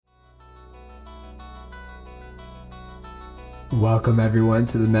Welcome everyone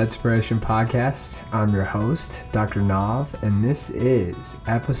to the Medspiration Podcast. I'm your host, Dr. Nav, and this is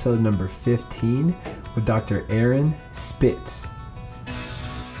episode number 15 with Dr. Aaron Spitz.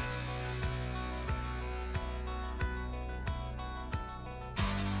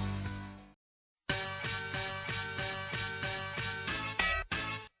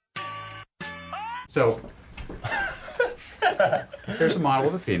 So, here's a model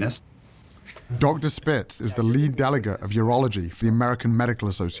of a penis. Dr. Spitz is the lead delegate of urology for the American Medical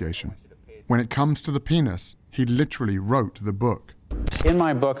Association. When it comes to the penis, he literally wrote the book. In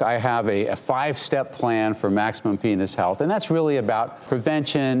my book, I have a 5-step plan for maximum penis health, and that's really about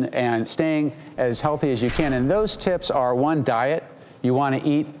prevention and staying as healthy as you can. And those tips are: 1, diet. You want to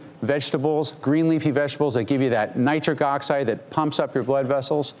eat vegetables, green leafy vegetables that give you that nitric oxide that pumps up your blood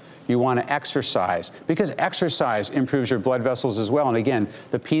vessels. You want to exercise, because exercise improves your blood vessels as well. And again,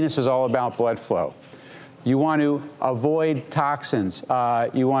 the penis is all about blood flow. You want to avoid toxins.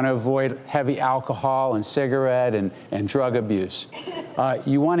 You want to avoid heavy alcohol and cigarette and drug abuse.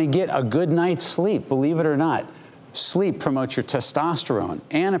 You want to get a good night's sleep, believe it or not. Sleep promotes your testosterone,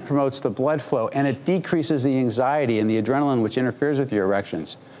 and it promotes the blood flow, and it decreases the anxiety and the adrenaline, which interferes with your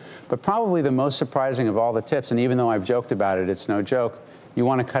erections. But probably the most surprising of all the tips, and even though I've joked about it, it's no joke, you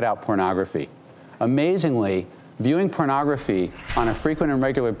want to cut out pornography. Amazingly, viewing pornography on a frequent and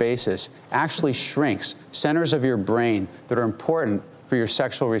regular basis actually shrinks centers of your brain that are important for your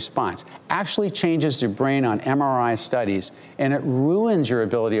sexual response, actually changes your brain on MRI studies, and it ruins your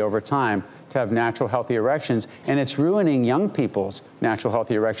ability over time to have natural healthy erections, and it's ruining young people's natural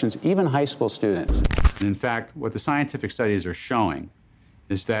healthy erections, even high school students. In fact, what the scientific studies are showing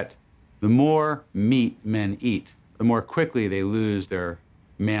is that the more meat men eat, the more quickly they lose their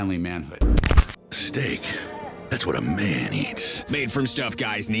manly manhood. Steak. That's what a man eats. Made from stuff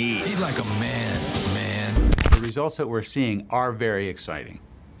guys need. Eat like a man. The results that we're seeing are very exciting.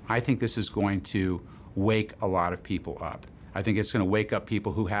 I think this is going to wake a lot of people up. I think it's going to wake up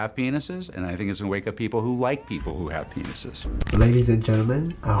people who have penises, and I think it's going to wake up people who like people who have penises. Ladies and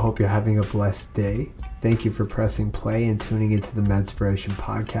gentlemen, I hope you're having a blessed day. Thank you for pressing play and tuning into the Medspiration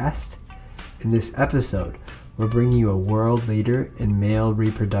Podcast. In this episode, we're bringing you a world leader in male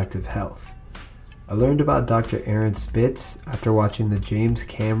reproductive health. I learned about Dr. Aaron Spitz after watching the James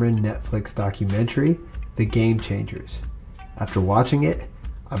Cameron Netflix documentary, The Game Changers. After watching it,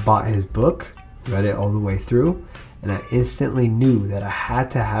 I bought his book, read it all the way through, and I instantly knew that I had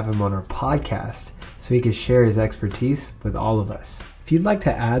to have him on our podcast so he could share his expertise with all of us. If you'd like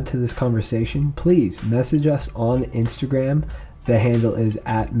to add to this conversation, please message us on Instagram. The handle is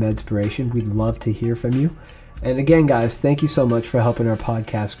 @Medspiration. We'd love to hear from you. And again, guys, thank you so much for helping our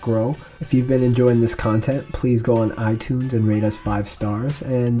podcast grow. If you've been enjoying this content, please go on iTunes and rate us 5 stars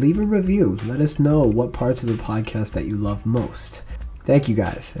and leave a review. Let us know what parts of the podcast that you love most. Thank you,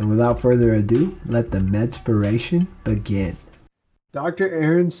 guys. And without further ado, let the Medspiration begin. Dr.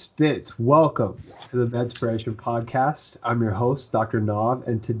 Aaron Spitz, welcome to the Medspiration Podcast. I'm your host, Dr. Nav,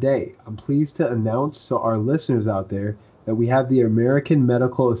 and today I'm pleased to announce to our listeners out there that we have the American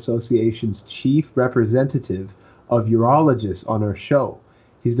Medical Association's chief representative of urologists on our show.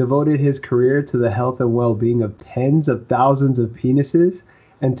 He's devoted his career to the health and well-being of tens of thousands of penises,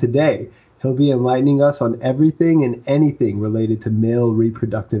 and today he'll be enlightening us on everything and anything related to male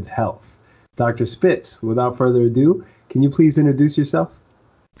reproductive health. Dr. Spitz, without further ado, can you please introduce yourself?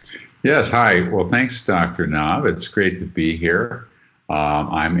 Yes, hi. Well, thanks, Dr. Nav. It's great to be here.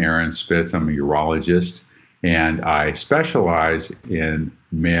 I'm Aaron Spitz. I'm a urologist, and I specialize in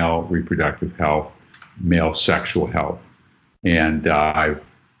male reproductive health, male sexual health. And I've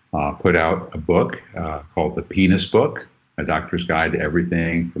put out a book called The Penis Book, A Doctor's Guide to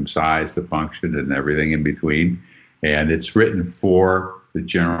Everything from Size to Function and everything in between. And it's written for the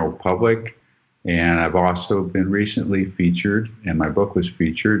general public. And I've also been recently featured, and my book was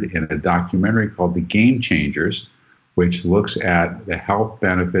featured in a documentary called The Game Changers, which looks at the health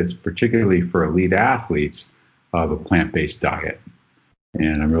benefits, particularly for elite athletes, of a plant-based diet.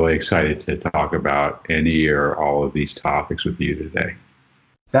 And I'm really excited to talk about any or all of these topics with you today.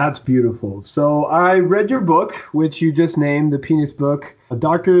 That's beautiful. So I read your book, which you just named, The Penis Book, A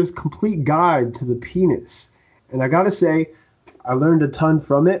Doctor's Complete Guide to the Penis. And I gotta say, I learned a ton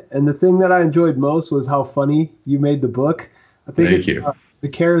from it. And the thing that I enjoyed most was how funny you made the book. I think the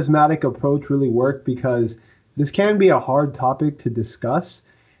charismatic approach really worked because this can be a hard topic to discuss.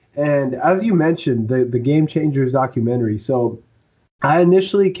 And as you mentioned, the Game Changers documentary. So I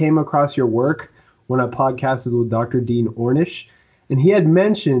initially came across your work when I podcasted with Dr. Dean Ornish, and he had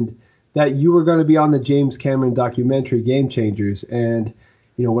mentioned that you were going to be on the James Cameron documentary Game Changers. And,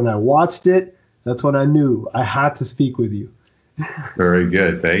 you know, when I watched it, that's when I knew I had to speak with you. Very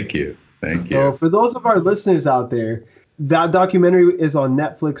good. Thank you. Thank you. So for those of our listeners out there, that documentary is on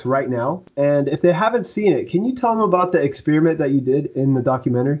Netflix right now. And if they haven't seen it, can you tell them about the experiment that you did in the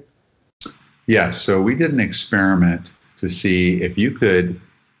documentary? Yes. So we did an experiment to see if you could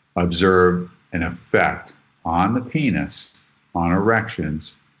observe an effect on the penis, on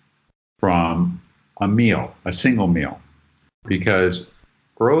erections, from a meal, a single meal. Because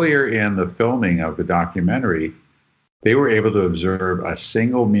earlier in the filming of the documentary, they were able to observe a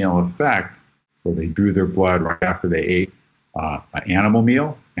single meal effect where they drew their blood right after they ate an animal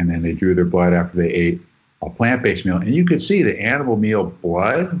meal, and then they drew their blood after they ate a plant-based meal. And you could see the animal meal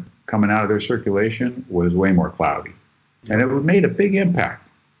blood coming out of their circulation was way more cloudy. And it made a big impact.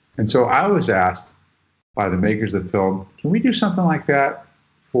 And so I was asked by the makers of the film, can we do something like that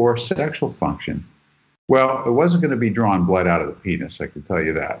for sexual function? Well, it wasn't going to be drawing blood out of the penis, I can tell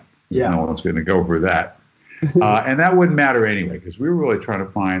you that. Yeah. No one's going to go for that. And that wouldn't matter anyway, because we were really trying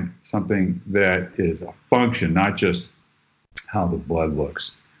to find something that is a function, not just how the blood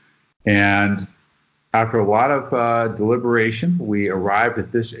looks. And after a lot of deliberation, we arrived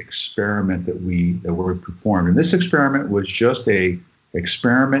at this experiment that we performed. And this experiment was just a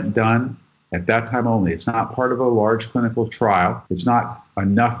experiment done at that time only. It's not part of a large clinical trial. It's not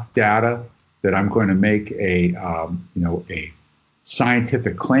enough data that I'm going to make a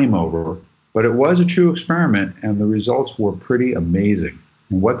scientific claim over. But it was a true experiment, and the results were pretty amazing.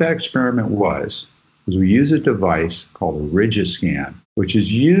 And what that experiment was we used a device called a Rigiscan, which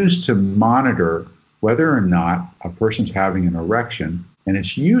is used to monitor whether or not a person's having an erection. And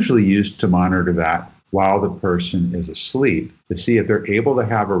it's usually used to monitor that while the person is asleep, to see if they're able to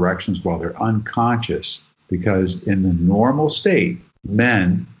have erections while they're unconscious. Because in the normal state,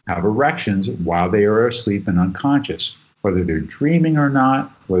 men have erections while they are asleep and unconscious. Whether they're dreaming or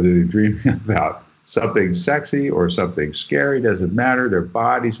not, whether they're dreaming about something sexy or something scary, doesn't matter. Their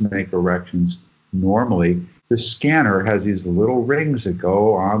bodies make erections normally. The scanner has these little rings that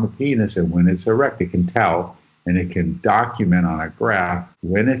go on the penis, and when it's erect, it can tell, and it can document on a graph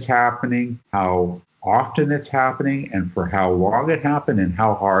when it's happening, how often it's happening, and for how long it happened, and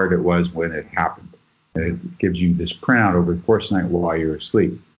how hard it was when it happened. And it gives you this printout over the course of the night while you're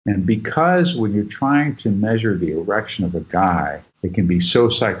asleep. And because when you're trying to measure the erection of a guy, it can be so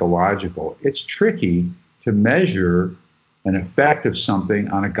psychological, it's tricky to measure an effect of something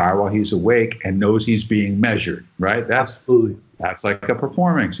on a guy while he's awake and knows he's being measured, right? Absolutely. That's like a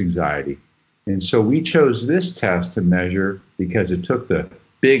performance anxiety. And so we chose this test to measure because it took the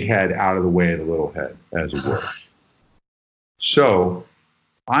big head out of the way of the little head, as it were. So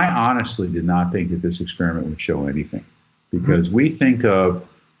I honestly did not think that this experiment would show anything, because we think of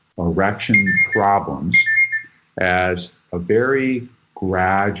erection problems as a very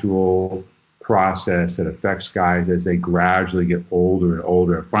gradual process that affects guys as they gradually get older and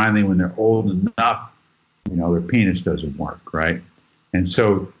older. And finally, when they're old enough, their penis doesn't work, right? And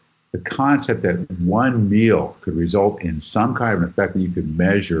so the concept that one meal could result in some kind of effect that you could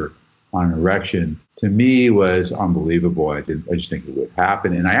measure on an erection, to me, was unbelievable. I just think it would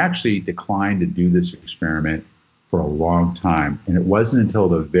happen. And I actually declined to do this experiment for a long time. And it wasn't until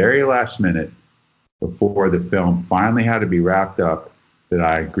the very last minute, before the film finally had to be wrapped up, that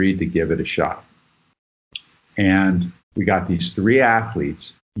I agreed to give it a shot. And we got these 3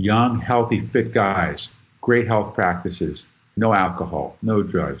 athletes, young, healthy, fit guys, great health practices, no alcohol, no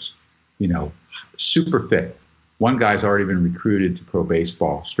drugs, super fit. One guy's already been recruited to pro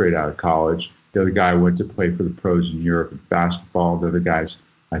baseball straight out of college. The other guy went to play for the pros in Europe in basketball. The other guy's,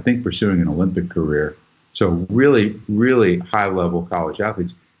 I think, pursuing an Olympic career. So really, really high-level college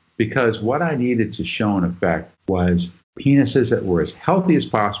athletes. Because what I needed to show an effect was penises that were as healthy as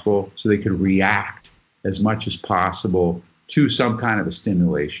possible so they could react as much as possible to some kind of a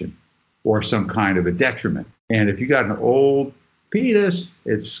stimulation or some kind of a detriment. And if you got an old penis,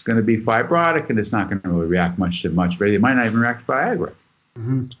 it's going to be fibrotic and it's not going to really react much to much. But it might not even react to Viagra.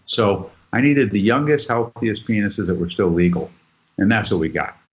 Mm-hmm. So I needed the youngest, healthiest penises that were still legal. And that's what we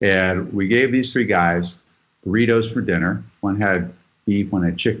got. And we gave these 3 guys burritos for dinner. One had beef, one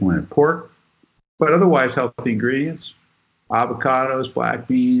had chicken, one had pork. But otherwise, healthy ingredients: avocados, black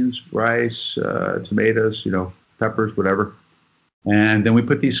beans, rice, tomatoes, peppers, whatever. And then we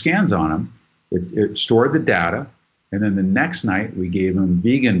put these scans on them. It stored the data. And then the next night, we gave them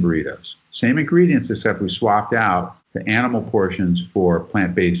vegan burritos. Same ingredients, except we swapped out the animal portions for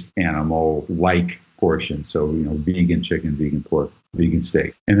plant-based animal-like portions. So, vegan chicken, vegan pork, vegan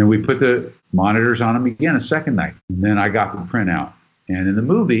steak. And then we put the monitors on them again a second night. And then I got the printout. And in the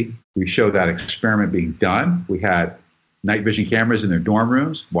movie, we showed that experiment being done. We had night vision cameras in their dorm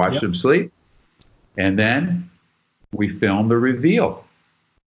rooms, watched them sleep. And then we filmed the reveal.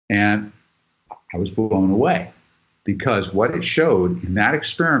 And I was blown away, because what it showed in that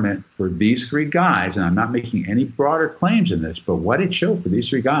experiment for these three guys, and I'm not making any broader claims in this, but what it showed for these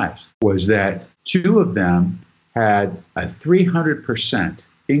three guys was that two of them had a 300%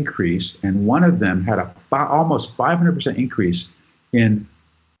 increase, and one of them had a almost 500% increase in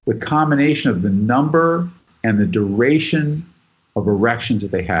the combination of the number and the duration of erections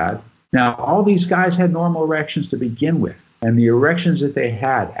that they had. Now, all these guys had normal erections to begin with, and the erections that they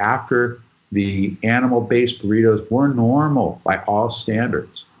had after the animal-based burritos were normal by all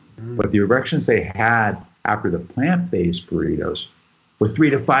standards. But the erections they had after the plant-based burritos were 3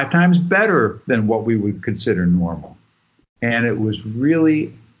 to 5 times better than what we would consider normal. And it was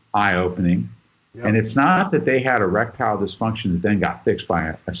really eye-opening. Yep. And it's not that they had erectile dysfunction that then got fixed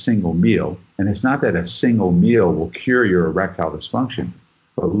by a single meal. And it's not that a single meal will cure your erectile dysfunction.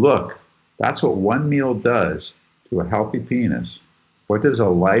 But look, that's what one meal does to a healthy penis. What does a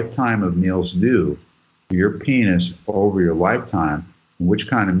lifetime of meals do to your penis over your lifetime? And which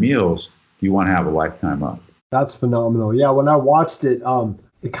kind of meals do you want to have a lifetime of? That's phenomenal. Yeah, when I watched it,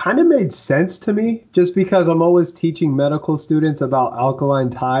 it kind of made sense to me, just because I'm always teaching medical students about alkaline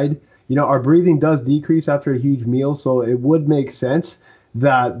tide. You know, our breathing does decrease after a huge meal, so it would make sense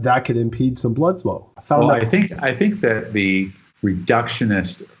that that could impede some blood flow. I think that the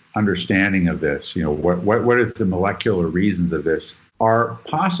reductionist understanding of this, you know, what is the molecular reasons of this, are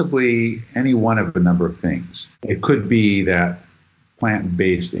possibly any one of a number of things. It could be that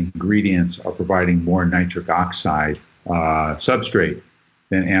plant-based ingredients are providing more nitric oxide substrate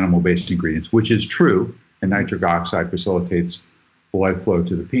than animal-based ingredients, which is true, and nitric oxide facilitates blood flow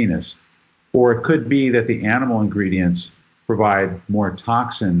to the penis. Or it could be that the animal ingredients provide more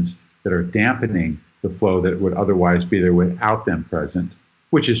toxins that are dampening the flow that would otherwise be there without them present,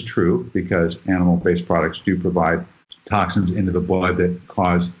 which is true, because animal-based products do provide toxins into the blood that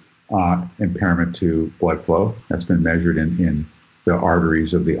cause impairment to blood flow. That's been measured in the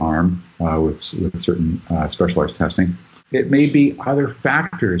arteries of the arm with certain specialized testing. It may be other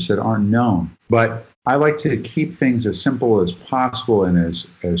factors that aren't known, but I like to keep things as simple as possible and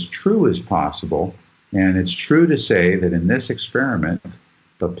as true as possible. And it's true to say that in this experiment,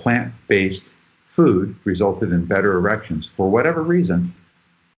 the plant-based food resulted in better erections, for whatever reason,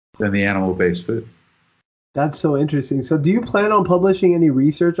 than the animal-based food. That's so interesting. So do you plan on publishing any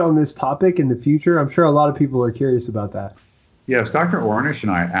research on this topic in the future? I'm sure a lot of people are curious about that. Yes, Dr. Ornish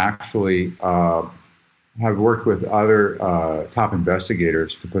and I actually have worked with other top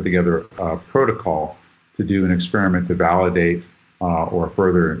investigators to put together a protocol to do an experiment to validate or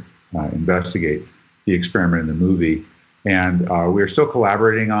further investigate the experiment in the movie. And we're still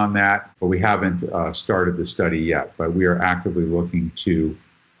collaborating on that, but we haven't started the study yet. But we are actively looking to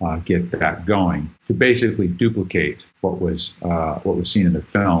get that going, to basically duplicate what was seen in the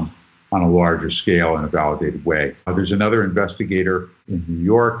film on a larger scale in a validated way. There's another investigator in New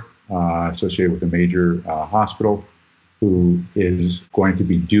York associated with a major hospital who is going to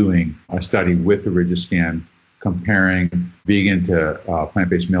be doing a study with the Rigiscan comparing vegan to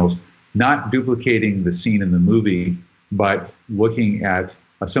plant-based meals, not duplicating the scene in the movie, but looking at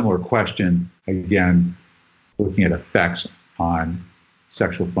a similar question, again, looking at effects on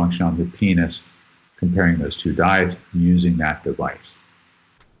sexual function on the penis, comparing those two diets, using that device.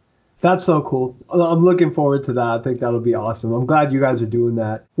 That's so cool. I'm looking forward to that. I think that'll be awesome. I'm glad you guys are doing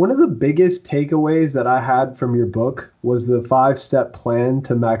that. One of the biggest takeaways that I had from your book was the 5-step plan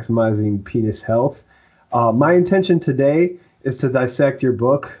to maximizing penis health. My intention today is to dissect your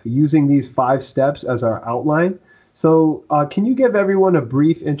book using these 5 steps as our outline. So can you give everyone a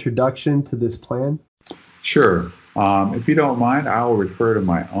brief introduction to this plan? Sure. If you don't mind, I'll refer to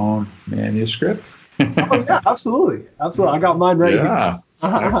my own manuscript. Oh, yeah, absolutely. Absolutely. I got mine right here. Yeah,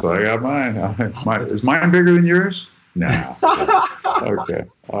 actually, I got mine. Is mine bigger than yours? No. Okay.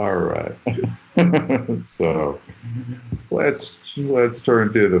 All right. So let's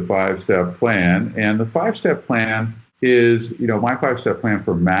turn to the 5-step plan. And the 5-step plan is, my 5-step plan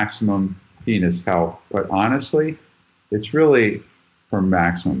for maximum penis health. But honestly, it's really for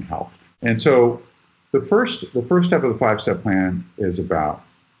maximum health. And so the first step of the 5-step plan is about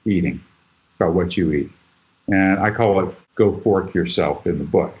eating, about what you eat. And I call it go fork yourself in the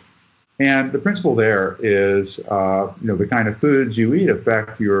book. And the principle there is, the kind of foods you eat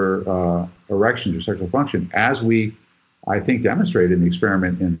affect your erections, your sexual function, as we, I think, demonstrated in the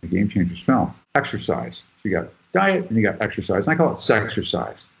experiment in the Game Changers film. Exercise. So you got diet and you got exercise. And I call it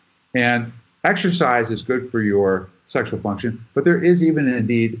sexercise. And exercise is good for your sexual function, but there is even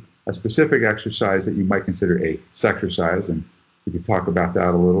indeed a specific exercise that you might consider a sexercise, and we could talk about that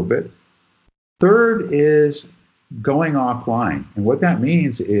a little bit. Third is going offline. And what that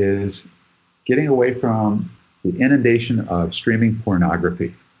means is getting away from the inundation of streaming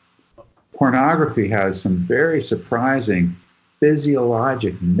pornography. Pornography has some very surprising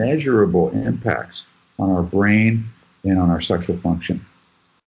physiologic, measurable impacts on our brain and on our sexual function.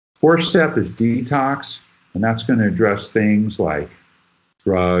 Fourth step is detox, and that's going to address things like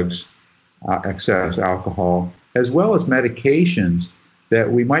drugs, excess alcohol, as well as medications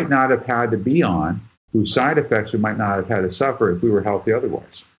that we might not have had to be on, whose side effects we might not have had to suffer if we were healthy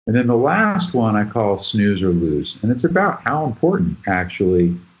otherwise. And then the last one I call snooze or lose, and it's about how important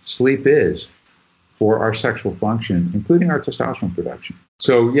actually sleep is for our sexual function, including our testosterone production.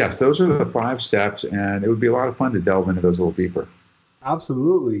 So yes, those are the 5 steps, and it would be a lot of fun to delve into those a little deeper.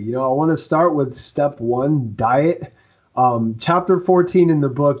 Absolutely. I want to start with step 1, diet. Chapter 14 in the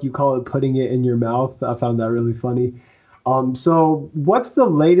book, you call it putting it in your mouth. I found that really funny. So what's the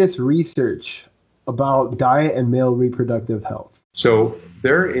latest research about diet and male reproductive health? So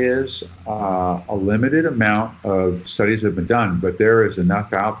there is a limited amount of studies that have been done, but there is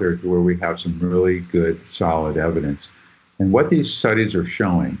enough out there to where we have some really good, solid evidence. And what these studies are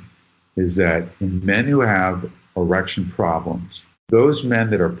showing is that in men who have erection problems, those men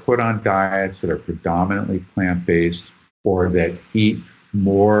that are put on diets that are predominantly plant-based or that eat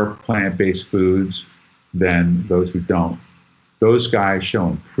more plant-based foods than those who don't, those guys show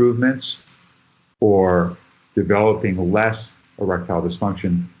improvements or developing less erectile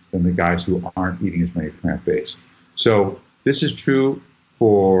dysfunction than the guys who aren't eating as many plant-based. So this is true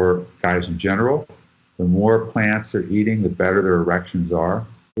for guys in general. The more plants they're eating, the better their erections are.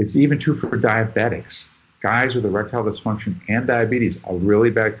 It's even true for diabetics. Guys with erectile dysfunction and diabetes, a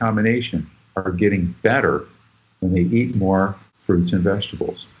really bad combination, are getting better when they eat more fruits and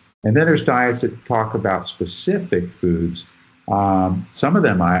vegetables. And then there's diets that talk about specific foods. Some of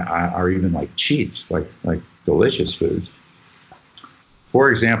them are even like cheats, like delicious foods. For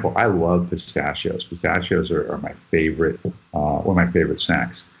example, I love pistachios. Pistachios are my favorite, one of my favorite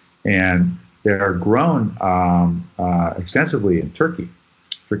snacks. And they are grown extensively in Turkey.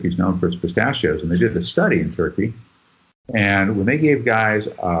 Turkey's known for its pistachios, and they did a study in Turkey. And when they gave guys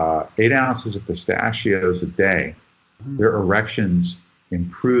 8 ounces of pistachios a day, their erections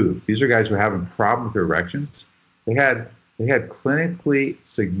improved. These are guys who are having problems with their erections. They had clinically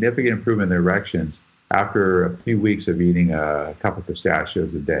significant improvement in their erections after a few weeks of eating a couple of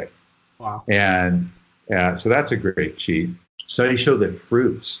pistachios a day. Wow. And so that's a great cheat. Studies show that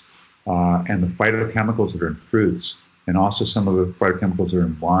fruits and the phytochemicals that are in fruits, and also some of the phytochemicals that are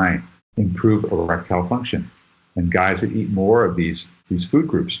in wine, improve erectile function. And guys that eat more of these food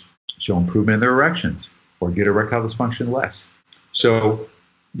groups show improvement in their erections or get erectile dysfunction less. So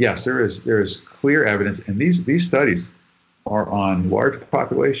yes, there is clear evidence, and these studies are on large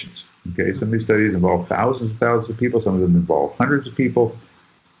populations. Okay, some of these studies involve thousands and thousands of people. Some of them involve hundreds of people.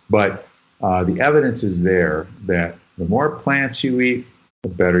 But the evidence is there that the more plants you eat, the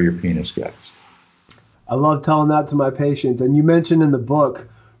better your penis gets. I love telling that to my patients. And you mentioned in the book,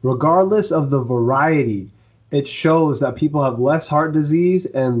 regardless of the variety, it shows that people have less heart disease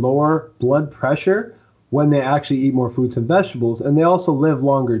and lower blood pressure when they actually eat more fruits and vegetables. And they also live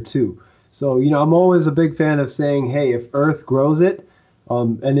longer too. So, I'm always a big fan of saying, hey, if Earth grows it,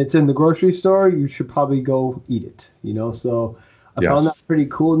 and it's in the grocery store, you should probably go eat it, So I found that pretty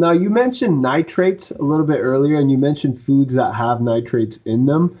cool. Now, you mentioned nitrates a little bit earlier, and you mentioned foods that have nitrates in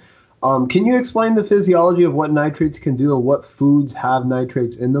them. Can you explain the physiology of what nitrates can do and what foods have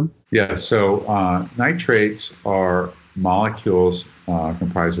nitrates in them? Yeah, so nitrates are molecules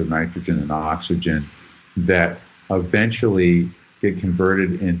comprised of nitrogen and oxygen that eventually get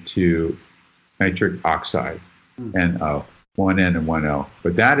converted into nitric oxide, NO. 1N and 1O.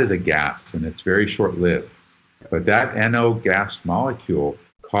 But that is a gas, and it's very short-lived. But that NO gas molecule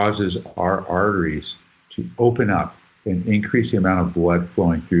causes our arteries to open up and increase the amount of blood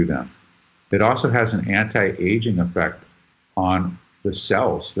flowing through them. It also has an anti-aging effect on the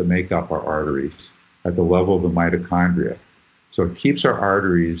cells that make up our arteries at the level of the mitochondria. So it keeps our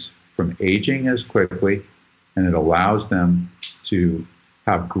arteries from aging as quickly, and it allows them to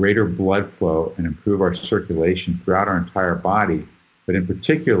have greater blood flow and improve our circulation throughout our entire body, but in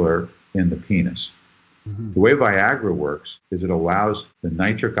particular in the penis. The way Viagra works is it allows the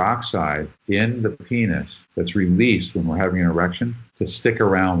nitric oxide in the penis that's released when we're having an erection to stick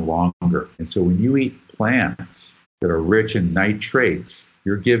around longer. And so when you eat plants that are rich in nitrates,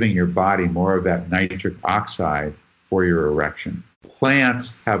 you're giving your body more of that nitric oxide for your erection.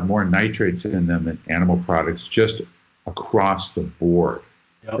 Plants have more nitrates in them than animal products just across the board.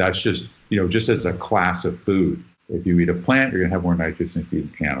 Yep. That's just, just as a class of food. If you eat a plant, you're going to have more nitrates than if you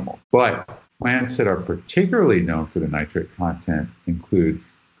eat an animal. But Plants that are particularly known for the nitrate content include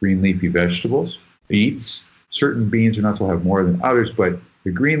green leafy vegetables, beets. Certain beans or nuts will have more than others, but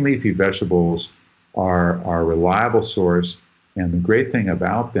the green leafy vegetables are a reliable source. And the great thing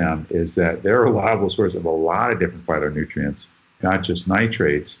about them is that they're a reliable source of a lot of different phytonutrients, not just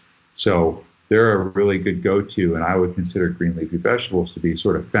nitrates. So they're a really good go-to, and I would consider green leafy vegetables to be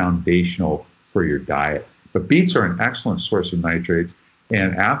sort of foundational for your diet. But beets are an excellent source of nitrates,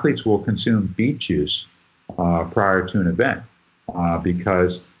 and athletes will consume beet juice prior to an event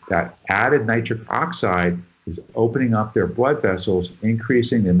because that added nitric oxide is opening up their blood vessels,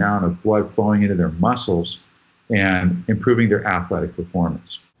 increasing the amount of blood flowing into their muscles, and improving their athletic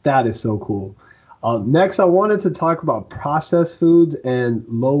performance. That is so cool. Next, I wanted to talk about processed foods and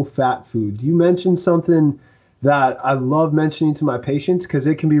low-fat foods. You mentioned something that I love mentioning to my patients because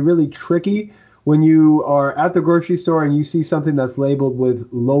it can be really tricky when you are at the grocery store and you see something that's labeled with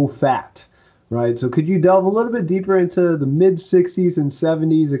low-fat, right? So could you delve a little bit deeper into the mid-60s and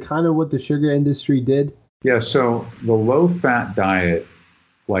 70s and kind of what the sugar industry did? Yeah, so the low-fat diet,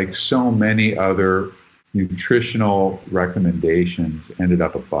 like so many other nutritional recommendations, ended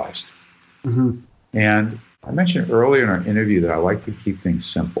up a bust. Mm-hmm. And I mentioned earlier in our interview that I like to keep things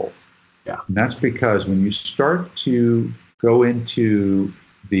simple. Yeah. And that's because when you start to go into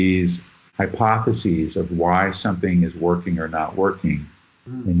these hypotheses of why something is working or not working,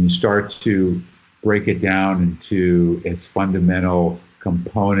 and you start to break it down into its fundamental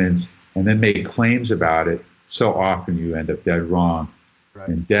components and then make claims about it, so often you end up dead wrong. Right.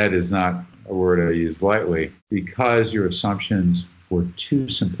 And dead is not a word I use lightly, because your assumptions were too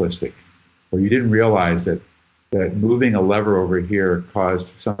simplistic, or you didn't realize that moving a lever over here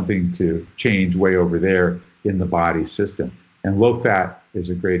caused something to change way over there in the body system. And low fat is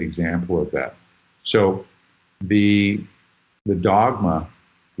a great example of that. So the dogma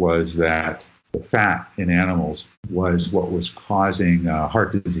was that the fat in animals was what was causing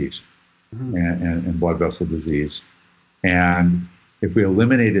heart disease and blood vessel disease. And if we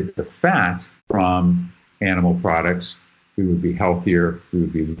eliminated the fat from animal products, we would be healthier, we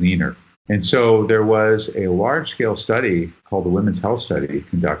would be leaner. And so there was a large-scale study called the Women's Health Study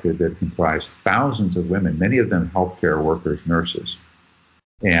conducted that comprised thousands of women, many of them healthcare workers, nurses.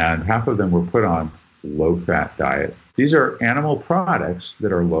 And half of them were put on low-fat diet. These are animal products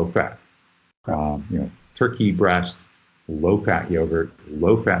that are low-fat. Turkey breast, low-fat yogurt,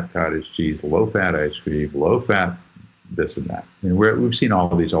 low-fat cottage cheese, low-fat ice cream, low-fat this and that. And we've seen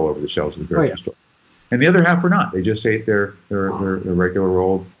all of these all over the shelves of the grocery store. And the other half were not. They just ate their regular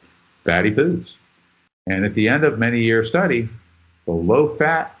old fatty foods. And at the end of many year study, the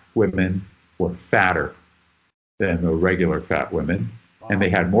low-fat women were fatter than the regular fat women, and they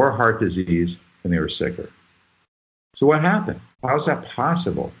had more heart disease and they were sicker. So what happened? How is that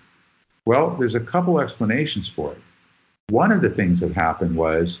possible? Well, there's a couple explanations for it. One of the things that happened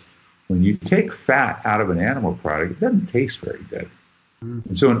was when you take fat out of an animal product, it doesn't taste very good.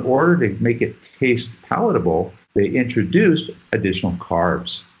 And so in order to make it taste palatable, they introduced additional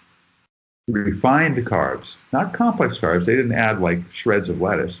carbs, refined carbs, not complex carbs. They didn't add like shreds of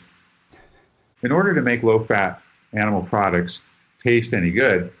lettuce. In order to make low-fat animal products taste any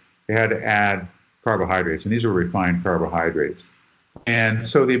good, they had to add carbohydrates, and these are refined carbohydrates. And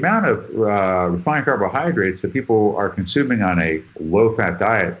so the amount of refined carbohydrates that people are consuming on a low-fat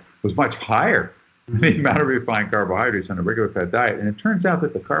diet was much higher than the amount of refined carbohydrates on a regular fat diet. And it turns out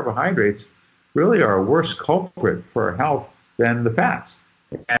that the carbohydrates really are a worse culprit for our health than the fats.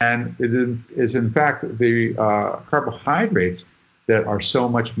 And it is in fact the carbohydrates that are so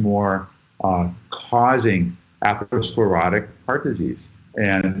much more causing atherosclerotic heart disease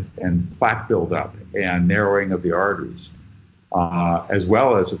and plaque buildup and narrowing of the arteries, as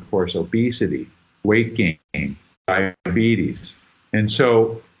well as, of course, obesity, weight gain, diabetes. And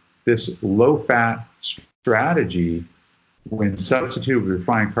so this low-fat strategy, when substituted with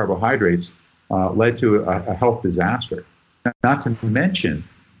refined carbohydrates, led to a health disaster. Not to mention,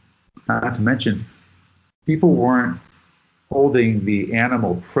 people weren't holding the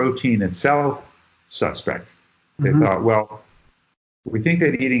animal protein itself suspect. They thought, well, we think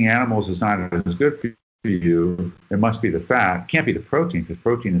that eating animals is not as good for you. It must be the fat. It can't be the protein, because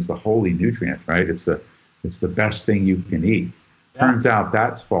protein is the holy nutrient, right? It's the best thing you can eat. Yeah. Turns out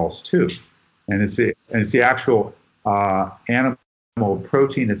that's false too, and it's the actual animal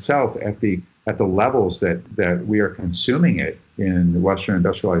protein itself at the levels that we are consuming it in the Western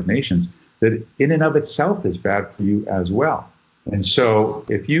industrialized nations, that in and of itself is bad for you as well. And so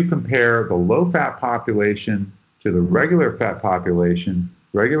if you compare the low-fat population to the regular fat population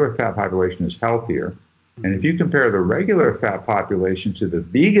is healthier. And if you compare the regular fat population to the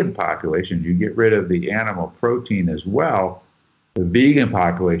vegan population, you get rid of the animal protein as well. The vegan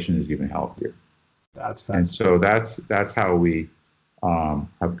population is even healthier. That's And fascinating. so that's how we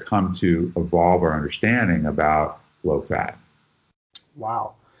have come to evolve our understanding about low fat.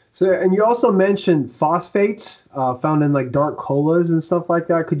 Wow. So, and you also mentioned phosphates found in like dark colas and stuff like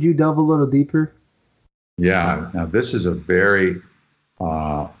that. Could you delve a little deeper? Yeah. Now, this is a very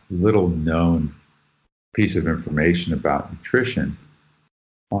little known piece of information about nutrition.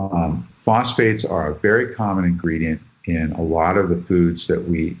 Phosphates are a very common ingredient in a lot of the foods that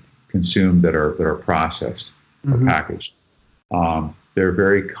we consume that are processed or packaged. They're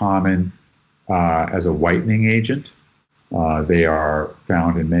very common as a whitening agent. They are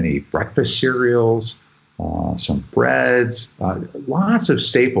found in many breakfast cereals, some breads, lots of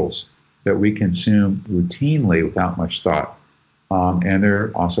staples that we consume routinely without much thought. And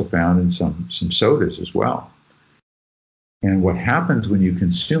they're also found in some sodas as well. And what happens when you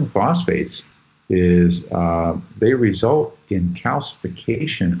consume phosphates is they result in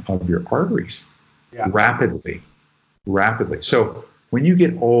calcification of your arteries rapidly. So when you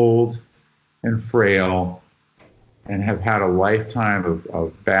get old and frail and have had a lifetime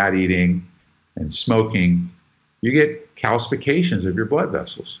of bad eating and smoking, you get calcifications of your blood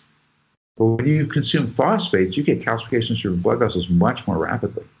vessels. But when you consume phosphates, you get calcifications of your blood vessels much more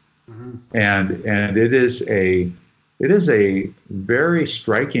rapidly. And it is a very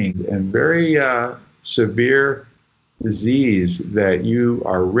striking and very severe disease that you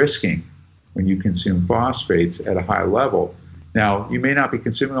are risking when you consume phosphates at a high level. Now, you may not be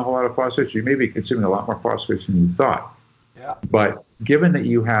consuming a whole lot of phosphates. You may be consuming a lot more phosphates than you thought. Yeah. But given that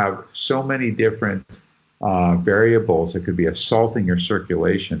you have so many different variables that could be assaulting your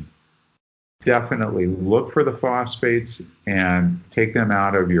circulation, definitely look for the phosphates and take them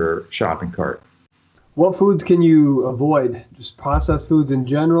out of your shopping cart. What foods can you avoid? Just processed foods in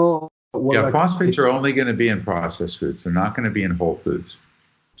general? Phosphates are only going to be in processed foods. They're not going to be in whole foods.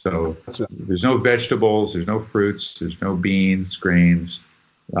 So there's no vegetables, there's no fruits, there's no beans, grains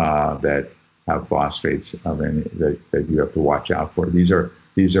that have phosphates of any that you have to watch out for. These are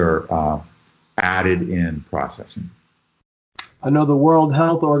added in processing. I know the World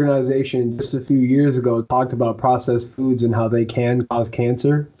Health Organization just a few years ago talked about processed foods and how they can cause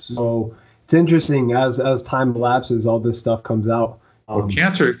cancer. So it's interesting as time elapses, all this stuff comes out. Well,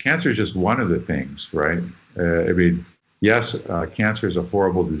 cancer is just one of the things, right? Yes, cancer is a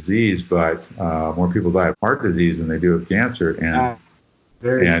horrible disease, but more people die of heart disease than they do of cancer.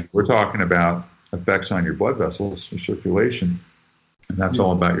 And we're talking about effects on your blood vessels, your circulation, and that's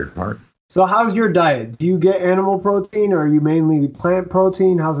all about your heart. So how's your diet? Do you get animal protein or are you mainly plant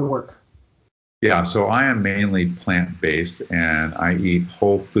protein? How's it work? Yeah, so I am mainly plant-based and I eat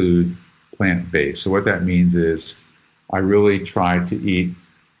whole food plant-based. So what that means is I really try to eat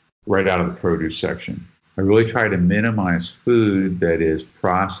right out of the produce section. I really try to minimize food that is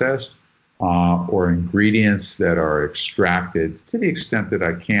processed or ingredients that are extracted to the extent that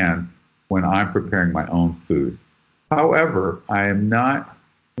I can when I'm preparing my own food. However, I am not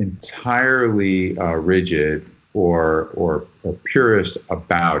entirely rigid or a purist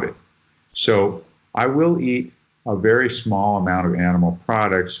about it. So I will eat a very small amount of animal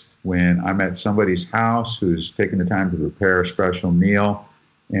products when I'm at somebody's house who's taking the time to prepare a special meal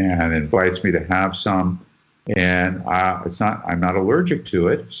and invites me to have some. And I'm not allergic to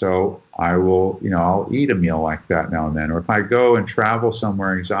it, so I will, I'll eat a meal like that now and then. Or if I go and travel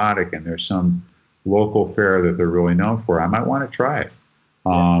somewhere exotic and there's some local fare that they're really known for, I might want to try it.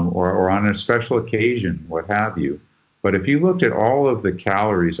 Or on a special occasion, what have you. But if you looked at all of the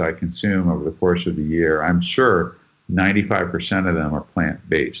calories I consume over the course of the year, I'm sure 95% of them are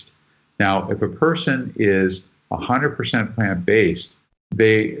plant-based. Now, if a person is 100% plant-based,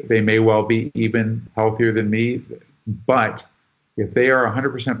 they may well be even healthier than me. But if they are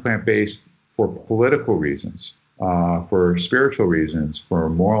 100% plant-based for political reasons, for spiritual reasons, for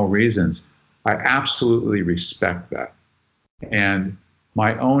moral reasons, I absolutely respect that. And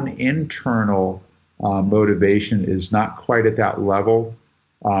my own internal motivation is not quite at that level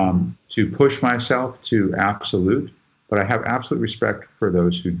to push myself to absolute, but I have absolute respect for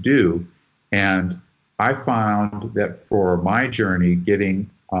those who do. And I found that for my journey getting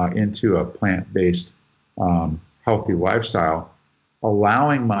into a plant-based healthy lifestyle,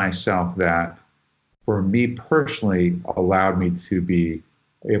 allowing myself that, for me personally, allowed me to be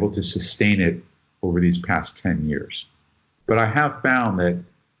able to sustain it over these past 10 years. But I have found that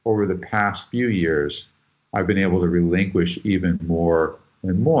over the past few years, I've been able to relinquish even more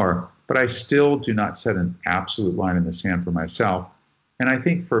and more, but I still do not set an absolute line in the sand for myself. And I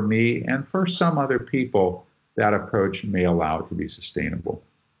think for me and for some other people, that approach may allow it to be sustainable.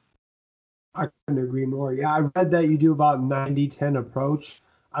 I couldn't agree more. Yeah, I read that you do about 90-10 approach.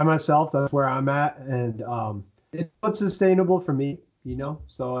 I myself, that's where I'm at. And it's sustainable for me,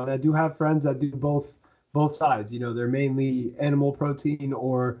 So, and I do have friends that do both sides. They're mainly animal protein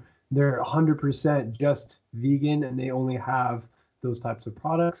or they're 100% just vegan and they only have those types of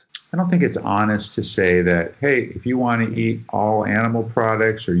products. I don't think it's honest to say that, hey, if you want to eat all animal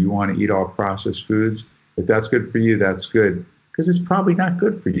products or you want to eat all processed foods, if that's good for you, that's good, because it's probably not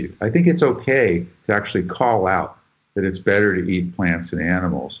good for you. I think it's okay to actually call out that it's better to eat plants and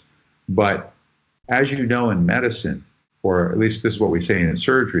animals. But as you know, in medicine, or at least this is what we say in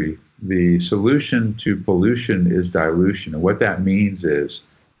surgery, the solution to pollution is dilution. And what that means is,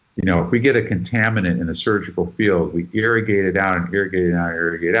 if we get a contaminant in the surgical field, we irrigate it out and irrigate it out and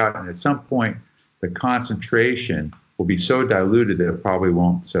irrigate it out. And at some point, the concentration will be so diluted that it probably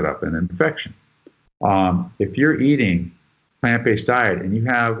won't set up an infection. If you're eating plant-based diet and you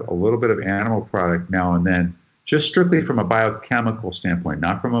have a little bit of animal product now and then, just strictly from a biochemical standpoint,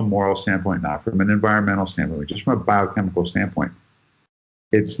 not from a moral standpoint, not from an environmental standpoint, just from a biochemical standpoint,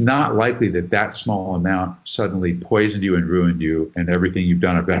 it's not likely that that small amount suddenly poisoned you and ruined you, and everything you've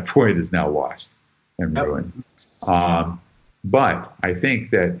done at that point is now lost and ruined. But I think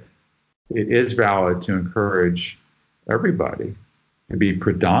that it is valid to encourage everybody to be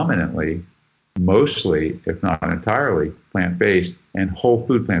predominantly, mostly, if not entirely, plant-based and whole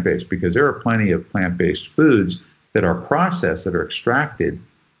food plant-based, because there are plenty of plant-based foods that are processed, that are extracted,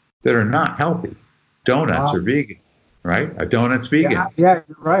 that are not healthy. Donuts are vegan. Right? A donut's vegan. Yeah,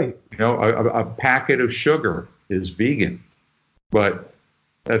 you're right. A packet of sugar is vegan, but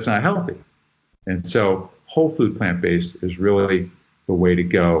that's not healthy. And so whole food plant-based is really the way to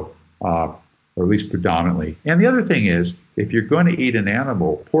go, or at least predominantly. And the other thing is, if you're going to eat an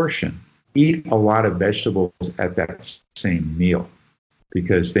animal portion, eat a lot of vegetables at that same meal,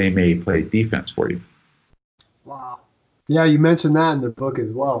 because they may play defense for you. Wow. Yeah, you mentioned that in the book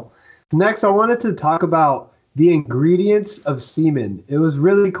as well. Next, I wanted to talk about the ingredients of semen. It was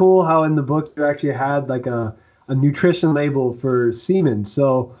really cool how in the book you actually had like a nutrition label for semen.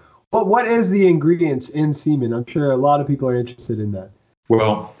 So what is the ingredients in semen? I'm sure a lot of people are interested in that.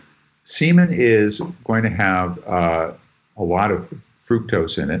 Well, semen is going to have a lot of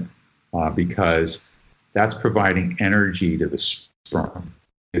fructose in it because that's providing energy to the sperm.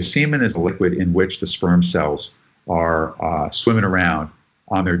 The semen is a liquid in which the sperm cells are swimming around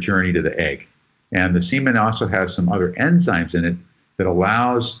on their journey to the egg. And the semen also has some other enzymes in it that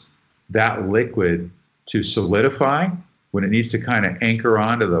allows that liquid to solidify when it needs to kind of anchor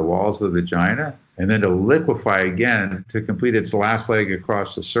onto the walls of the vagina, and then to liquefy again to complete its last leg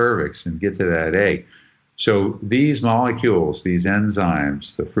across the cervix and get to that egg. So these molecules, these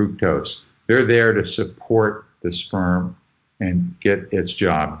enzymes, the fructose, they're there to support the sperm and get its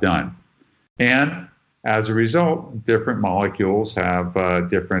job done. And as a result, different molecules have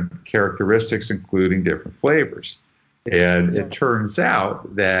different characteristics, including different flavors. And it turns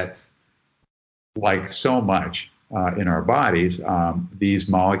out that, like so much in our bodies, these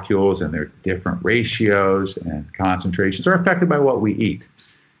molecules and their different ratios and concentrations are affected by what we eat.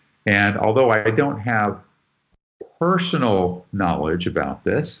 And although I don't have personal knowledge about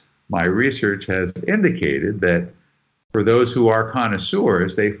this, my research has indicated that for those who are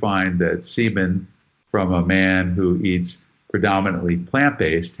connoisseurs, they find that semen from a man who eats predominantly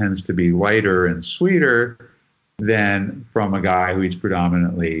plant-based tends to be lighter and sweeter than from a guy who eats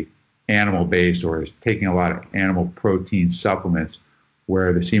predominantly animal-based or is taking a lot of animal protein supplements,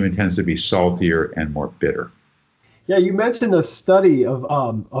 where the semen tends to be saltier and more bitter. Yeah, you mentioned a study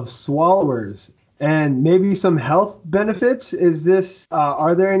of swallowers and maybe some health benefits.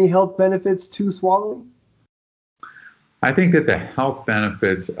 Are there any health benefits to swallowing? I think that the health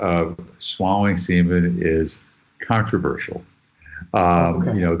benefits of swallowing semen is controversial.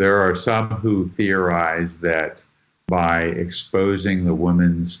 There are some who theorize that by exposing the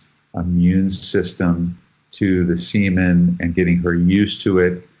woman's immune system to the semen and getting her used to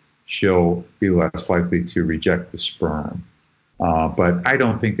it, she'll be less likely to reject the sperm. But I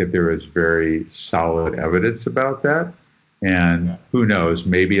don't think that there is very solid evidence about that. And who knows,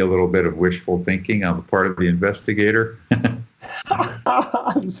 maybe a little bit of wishful thinking on the part of the investigator.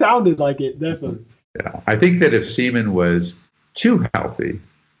 Sounded like it, definitely. Yeah, I think that if semen was too healthy,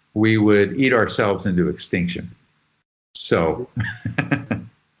 we would eat ourselves into extinction. So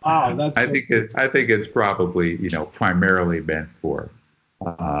wow, I think it's probably primarily meant for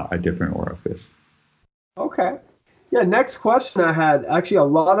a different orifice. Okay. Yeah, next question I had. Actually, a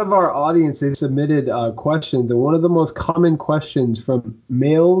lot of our audience, they submitted questions, and one of the most common questions from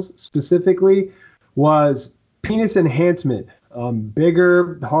males specifically was penis enhancement.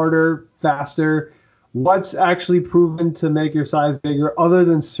 Bigger, harder, faster. What's actually proven to make your size bigger other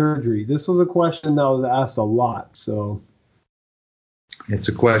than surgery? This was a question that was asked a lot. So It's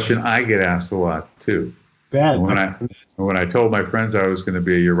a question I get asked a lot too. bad. When I told my friends I was going to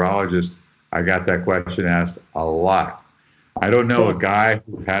be a urologist, I got that question asked a lot. I don't know a guy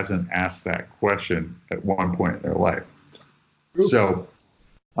who hasn't asked that question at one point in their life. So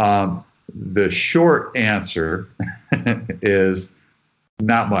the short answer is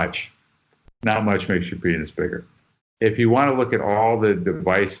not much. Not much makes your penis bigger. If you want to look at all the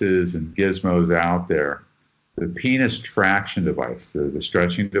devices and gizmos out there, the penis traction device, the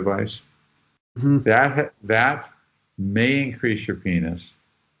stretching device, that may increase your penis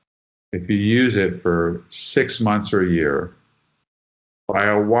if you use it for 6 months or a year by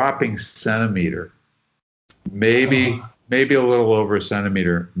a whopping centimeter, maybe a little over a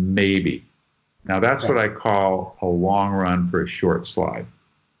centimeter, maybe. Now that's what I call a long run for a short slide.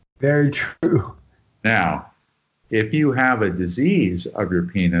 Very true. Now, if you have a disease of your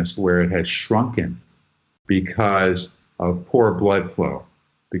penis where it has shrunken because of poor blood flow,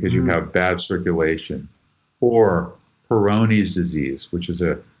 because you have bad circulation, or Peyronie's disease, which is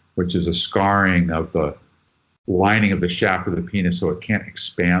a scarring of the lining of the shaft of the penis so it can't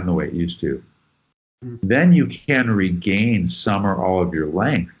expand the way it used to, then you can regain some or all of your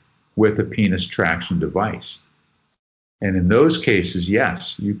length with a penis traction device. And in those cases,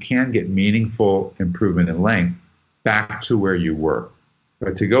 yes, you can get meaningful improvement in length back to where you were.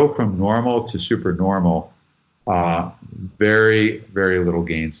 But to go from normal to super normal, very, very little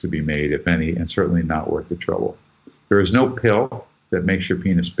gains to be made, if any, and certainly not worth the trouble. There is no pill that makes your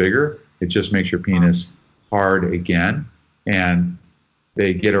penis bigger. It just makes your penis hard again. And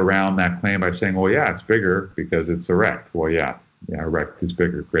they get around that claim by saying, well, yeah, it's bigger because it's erect. Well, yeah, erect is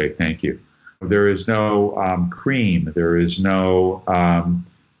bigger. Great, thank you. There is no cream. There is no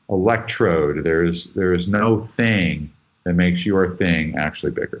electrode. There is no thing that makes your thing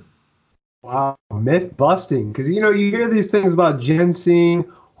actually bigger. Wow, myth busting. Because you hear these things about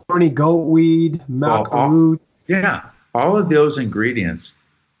ginseng, horny goat weed, maca root. Yeah, all of those ingredients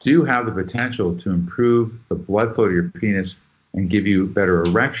do have the potential to improve the blood flow to your penis and give you better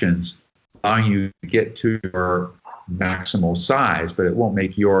erections, allowing you to get to your maximal size, but it won't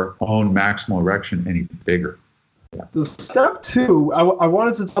make your own maximal erection any bigger. Yeah. So step 2, I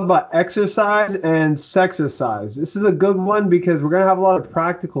wanted to talk about exercise and sexercise. This is a good one because we're going to have a lot of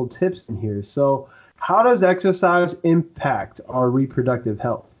practical tips in here. So how does exercise impact our reproductive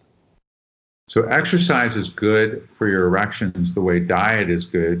health? So exercise is good for your erections the way diet is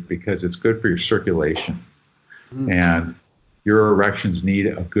good because it's good for your circulation. And your erections need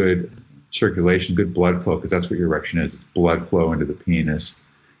a good circulation, good blood flow, because that's what your erection is. It's blood flow into the penis.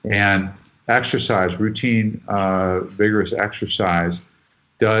 And exercise, routine, vigorous exercise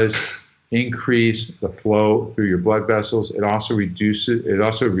does increase the flow through your blood vessels. It also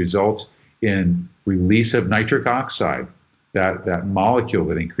results in release of nitric oxide, that molecule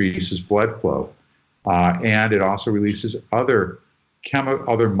that increases blood flow. And it also releases other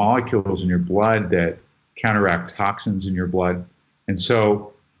molecules in your blood that counteract toxins in your blood. And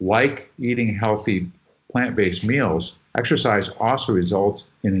so, like eating healthy plant-based meals, exercise also results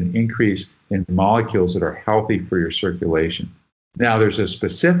in an increase in molecules that are healthy for your circulation. Now, there's a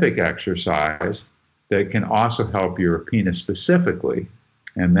specific exercise that can also help your penis specifically,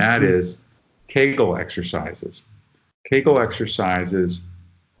 and that is Kegel exercises. Kegel exercises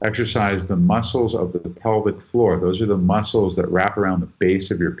exercise the muscles of the pelvic floor. Those are the muscles that wrap around the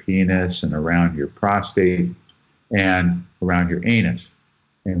base of your penis and around your prostate and around your anus.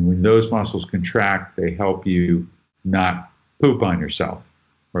 And when those muscles contract, they help you not poop on yourself,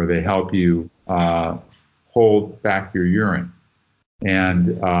 or they help you hold back your urine.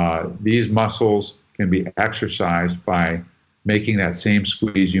 And these muscles can be exercised by making that same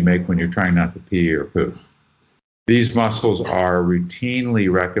squeeze you make when you're trying not to pee or poop. These muscles are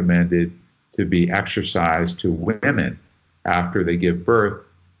routinely recommended to be exercised to women after they give birth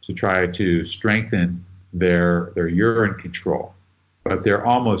to try to strengthen their urine control. But they're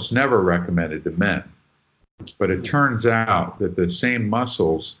almost never recommended to men. But it turns out that the same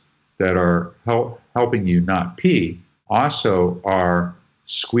muscles that are helping you not pee also are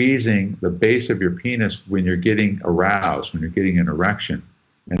squeezing the base of your penis when you're getting aroused, when you're getting an erection.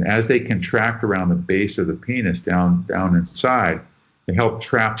 And as they contract around the base of the penis down inside, they help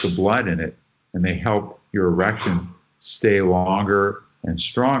trap the blood in it, and they help your erection stay longer and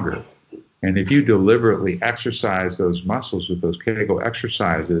stronger. And if you deliberately exercise those muscles with those Kegel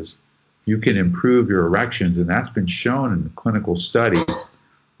exercises, you can improve your erections. And that's been shown in the clinical study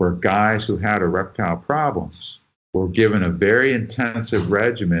where guys who had erectile problems were given a very intensive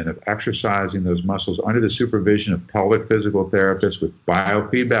regimen of exercising those muscles under the supervision of pelvic physical therapists with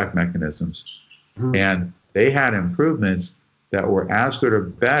biofeedback mechanisms. And they had improvements that were as good or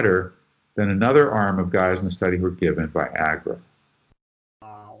better than another arm of guys in the study who were given Viagra.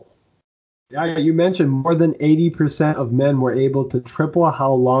 Wow. Yeah, you mentioned more than 80% of men were able to triple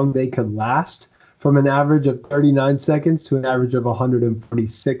how long they could last, from an average of 39 seconds to an average of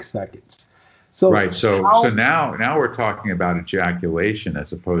 146 seconds. So right. So now we're talking about ejaculation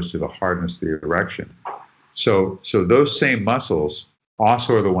as opposed to the hardness of the erection. So those same muscles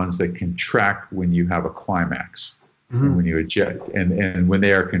also are the ones that contract when you have a climax. And when you eject, and when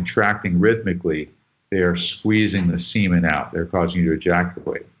they are contracting rhythmically, they are squeezing the semen out. They're causing you to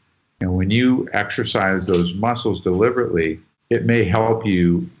ejaculate. And when you exercise those muscles deliberately, it may help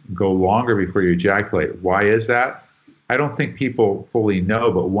you go longer before you ejaculate. Why is that? I don't think people fully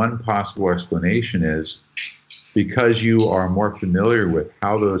know, but one possible explanation is because you are more familiar with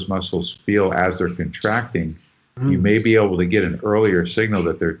how those muscles feel as they're contracting, you may be able to get an earlier signal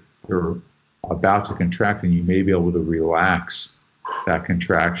that they're about to contract, and you may be able to relax that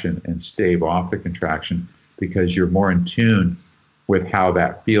contraction and stave off the contraction because you're more in tune with how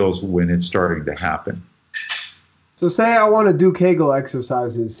that feels when it's starting to happen. So say I want to do Kegel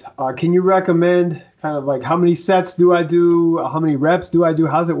exercises. Can you recommend kind of like how many sets do I do? How many reps do I do?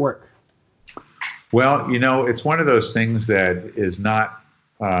 How's it work? Well, it's one of those things that is not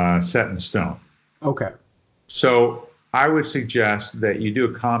set in stone. Okay. So I would suggest that you do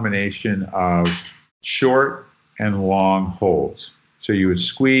a combination of short and long holds. So you would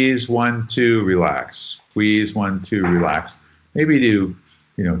squeeze 1, 2, relax, squeeze 1, 2, relax. Maybe do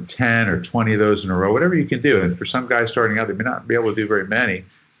 10 or 20 of those in a row, whatever you can do. And for some guys starting out, they may not be able to do very many, and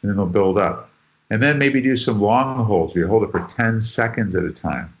then they'll build up. And then maybe do some long holds where you hold it for 10 seconds at a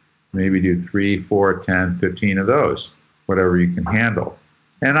time. Maybe do 3, 4, 10, 15 of those, whatever you can handle.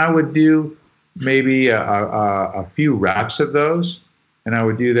 And I would do maybe a few reps of those, and I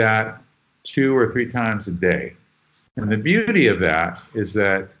would do that 2 or 3 times a day. And the beauty of that is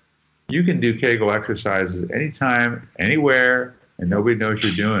that you can do Kegel exercises anytime, anywhere, and nobody knows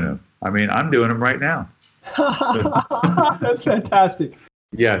you're doing them. I mean, I'm doing them right now. That's fantastic.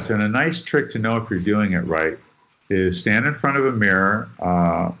 Yes, and a nice trick to know if you're doing it right is stand in front of a mirror,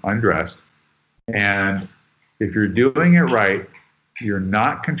 undressed, and if you're doing it right, you're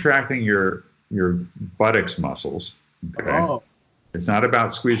not contracting your buttocks muscles. Okay. Oh. It's not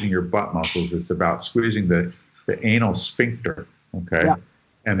about squeezing your butt muscles. It's about squeezing the anal sphincter. Okay. Yeah.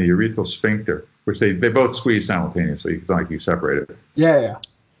 And the urethral sphincter, which they both squeeze simultaneously. It's not like you separate it. Yeah.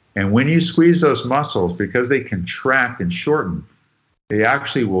 And when you squeeze those muscles, because they contract and shorten, they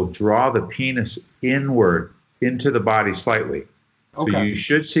actually will draw the penis inward into the body slightly. Okay. So you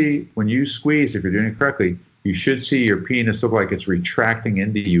should see, when you squeeze, if you're doing it correctly, you should see your penis look like it's retracting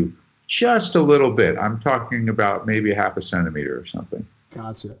into you just a little bit. I'm talking about maybe 0.5 centimeter or something.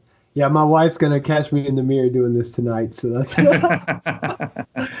 Gotcha. Yeah, my wife's going to catch me in the mirror doing this tonight, so that's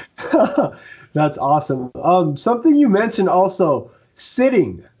that's awesome. Something you mentioned also,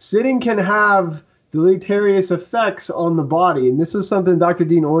 sitting. Sitting can have deleterious effects on the body, and this is something Dr.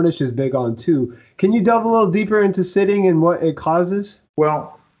 Dean Ornish is big on too. Can you delve a little deeper into sitting and what it causes?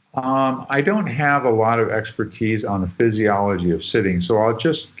 Well, I don't have a lot of expertise on the physiology of sitting, so I'll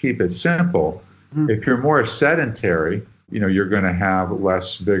just keep it simple. If you're more sedentary, you're going to have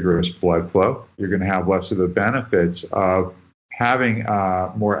less vigorous blood flow. You're going to have less of the benefits of having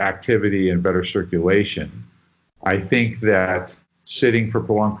more activity and better circulation. I think that sitting for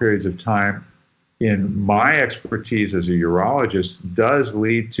prolonged periods of time, in my expertise as a urologist, does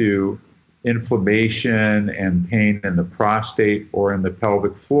lead to inflammation and pain in the prostate or in the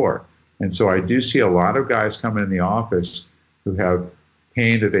pelvic floor. And so I do see a lot of guys coming in the office who have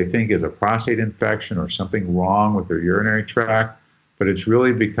pain that they think is a prostate infection or something wrong with their urinary tract, but it's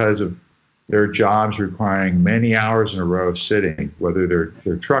really because of their jobs requiring many hours in a row of sitting, whether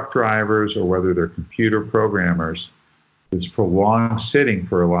they're truck drivers or whether they're computer programmers. This prolonged sitting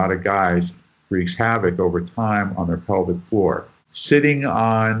for a lot of guys wreaks havoc over time on their pelvic floor. Sitting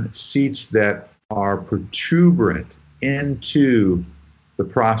on seats that are protuberant into the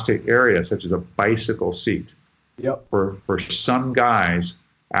prostate area, such as a bicycle seat, for some guys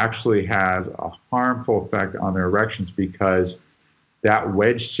actually has a harmful effect on their erections because that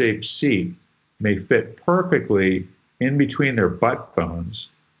wedge-shaped seat may fit perfectly in between their butt bones,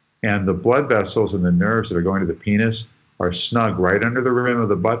 and the blood vessels and the nerves that are going to the penis are snug right under the rim of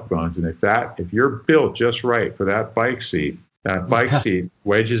the butt bones. And if you're built just right for that bike seat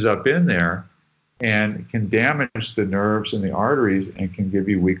wedges up in there and can damage the nerves and the arteries and can give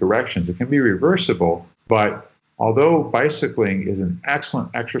you weak erections. It can be reversible, but although bicycling is an excellent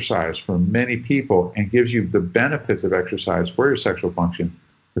exercise for many people and gives you the benefits of exercise for your sexual function,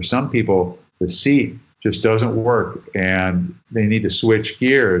 for some people, the seat just doesn't work and they need to switch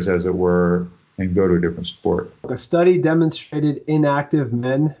gears, as it were, and go to a different sport. A study demonstrated inactive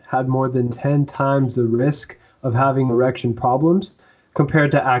men had more than 10 times the risk of having erection problems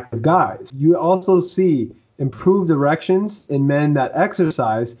compared to active guys. You also see improved erections in men that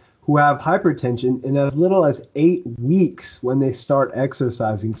exercise who have hypertension in as little as 8 weeks when they start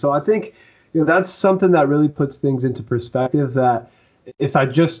exercising. So I think that's something that really puts things into perspective, that if I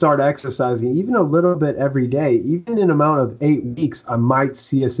just start exercising even a little bit every day, even in an amount of 8 weeks, I might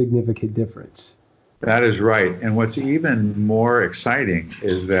see a significant difference. That is right. And what's even more exciting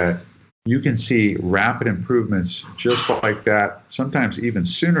is that you can see rapid improvements just like that, sometimes even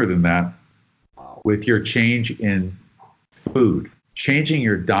sooner than that, with your change in food. Changing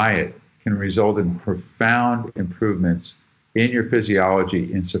your diet can result in profound improvements in your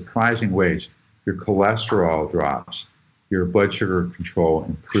physiology in surprising ways. Your cholesterol drops, your blood sugar control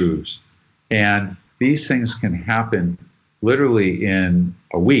improves. And these things can happen literally in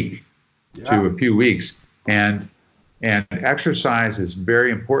a week to a few weeks. And exercise is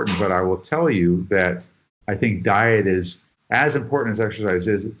very important, but I will tell you that I think diet is as important as exercise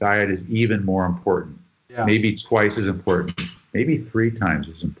is. Diet is even more important, maybe twice as important, maybe 3 times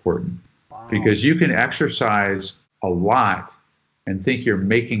as important, because you can exercise a lot and think you're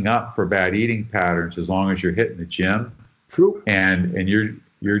making up for bad eating patterns as long as you're hitting the gym. True. And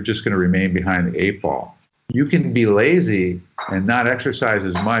you're just going to remain behind the 8 ball. You can be lazy and not exercise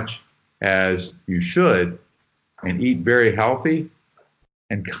as much as you should and eat very healthy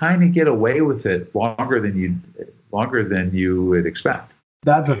and kind of get away with it longer than you would expect.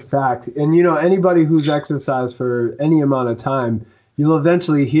 That's a fact. And anybody who's exercised for any amount of time, you'll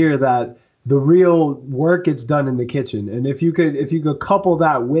eventually hear that the real work gets done in the kitchen. And if you could couple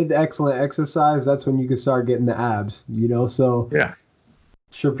that with excellent exercise, that's when you can start getting the abs, so yeah.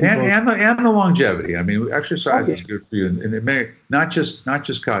 Sure. And the longevity. I mean, exercise is good for you, and it may not just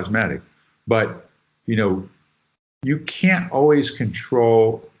cosmetic, but you can't always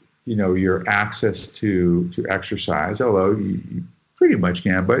control your access to exercise, although you pretty much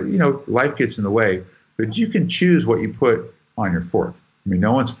can. But life gets in the way. But you can choose what you put on your fork. I mean,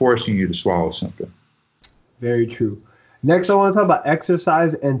 no one's forcing you to swallow something. Very true. Next, I want to talk about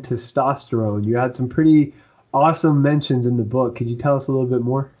exercise and testosterone. You had some pretty awesome mentions in the book. Could you tell us a little bit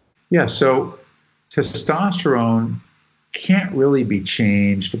more? Yeah, so testosterone can't really be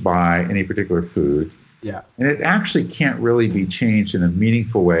changed by any particular food. Yeah. And it actually can't really be changed in a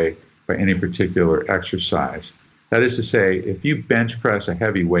meaningful way by any particular exercise. That is to say, if you bench press a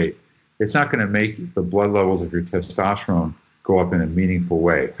heavy weight, it's not going to make the blood levels of your testosterone go up in a meaningful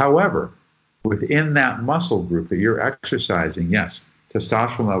way. However, within that muscle group that you're exercising, yes,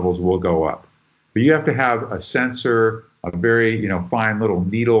 testosterone levels will go up. But you have to have a sensor, a very fine little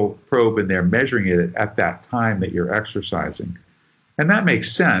needle probe in there measuring it at that time that you're exercising. And that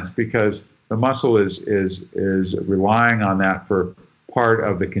makes sense because the muscle is relying on that for part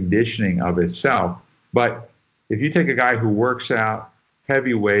of the conditioning of itself. But if you take a guy who works out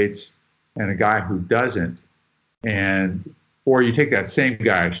heavy weights and a guy who doesn't, or you take that same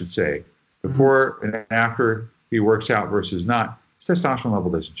guy, I should say, before and after he works out versus not, his testosterone level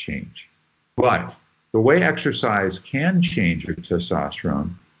doesn't change. But the way exercise can change your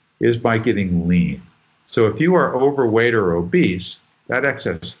testosterone is by getting lean. So if you are overweight or obese, that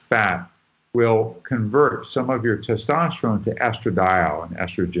excess fat will convert some of your testosterone to estradiol, an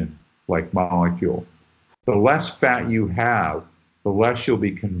estrogen-like molecule. The less fat you have, the less you'll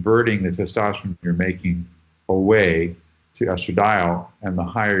be converting the testosterone you're making away to estradiol, and the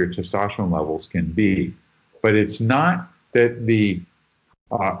higher your testosterone levels can be. But it's not that the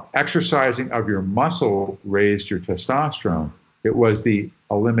exercising of your muscle raised your testosterone. It was the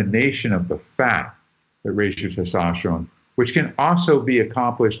elimination of the fat that raised your testosterone, which can also be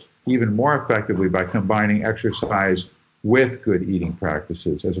accomplished even more effectively by combining exercise with good eating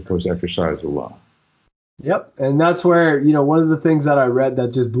practices as opposed to exercise alone. Yep. And that's where, one of the things that I read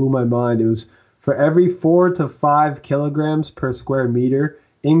that just blew my mind, it was for every 4 to 5 kilograms per square meter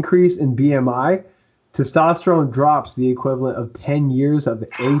increase in BMI, testosterone drops the equivalent of 10 years of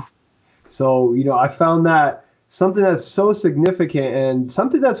age. So, I found that something that's so significant and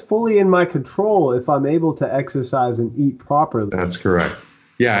something that's fully in my control if I'm able to exercise and eat properly. That's correct.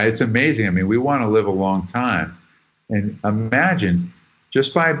 Yeah, it's amazing. I mean, we want to live a long time. And imagine,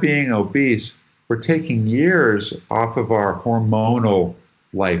 just by being obese, we're taking years off of our hormonal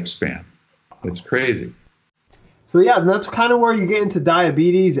lifespan. It's crazy. So yeah, that's kind of where you get into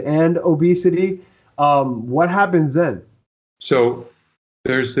diabetes and obesity. What happens then? So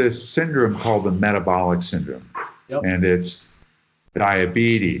there's this syndrome called the metabolic syndrome. Yep. And it's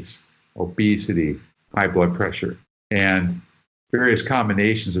diabetes, obesity, high blood pressure. And various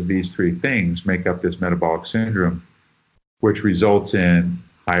combinations of these three things make up this metabolic syndrome, which results in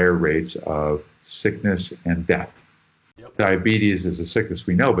higher rates of sickness and death. Yep. Diabetes is a sickness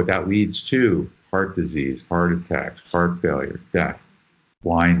we know, but that leads to heart disease, heart attacks, heart failure, death,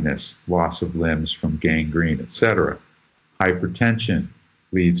 blindness, loss of limbs from gangrene, etc. Hypertension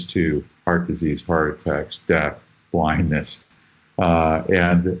leads to heart disease, heart attacks, death, blindness,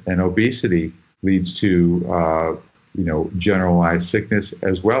 and obesity leads to generalized sickness,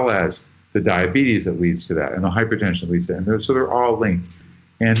 as well as the diabetes that leads to that, and the hypertension that leads to that. And so they're all linked.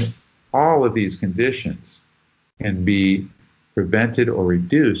 And all of these conditions can be prevented or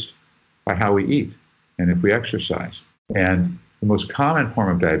reduced by how we eat and if we exercise. And the most common form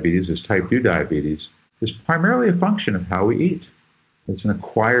of diabetes is type 2 diabetes. Is primarily a function of how we eat. It's an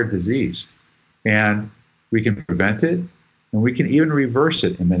acquired disease. And we can prevent it, and we can even reverse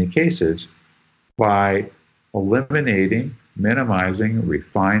it in many cases by eliminating, minimizing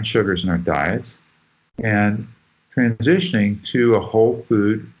refined sugars in our diets and transitioning to a whole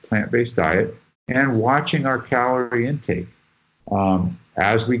food, plant-based diet and watching our calorie intake.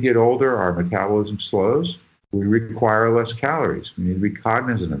 As we get older, our metabolism slows. We require less calories. We need to be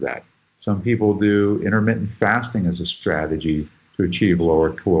cognizant of that. Some people do intermittent fasting as a strategy to achieve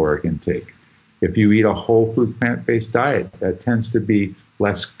lower caloric intake. If you eat a whole food plant-based diet, that tends to be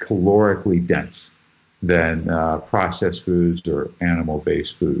less calorically dense than processed foods or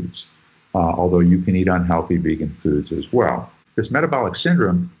animal-based foods, although you can eat unhealthy vegan foods as well. This metabolic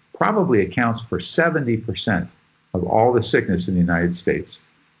syndrome probably accounts for 70% of all the sickness in the United States.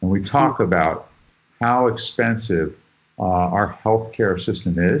 And we talk about how expensive our healthcare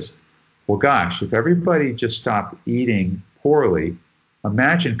system is. Well, gosh, if everybody just stopped eating poorly,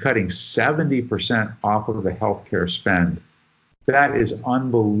 imagine cutting 70% off of the healthcare spend. That is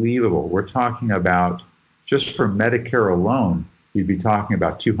unbelievable. We're talking about, just for Medicare alone, you'd be talking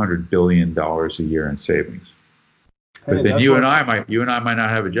about $200 billion a year in savings. But hey, then you and I might not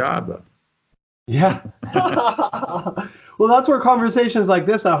have a job, though. Yeah. Well, that's where conversations like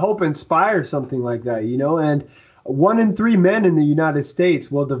this, I hope, inspire something like that, and 1 in 3 men in the United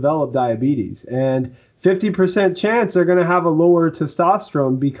States will develop diabetes, and 50% chance they're going to have a lower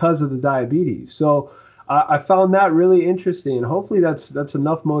testosterone because of the diabetes. So I found that really interesting, and hopefully that's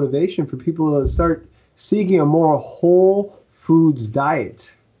enough motivation for people to start seeking a more whole foods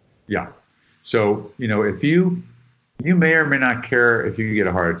diet. Yeah. So, if you may or may not care if you get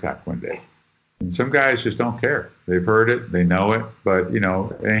a heart attack one day. And some guys just don't care. They've heard it, they know it, but it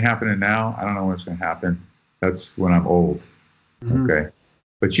ain't happening now. I don't know what's going to happen. That's when I'm old. Mm-hmm. Okay.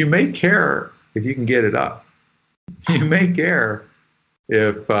 But you may care if you can get it up. You may care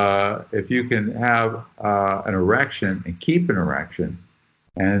if you can have an erection and keep an erection.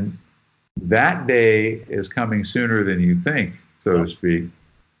 And that day is coming sooner than you think, so to speak,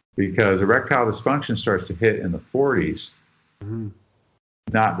 because erectile dysfunction starts to hit in the 40s, mm-hmm.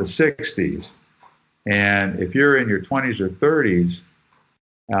 not the 60s. And if you're in your 20s or 30s,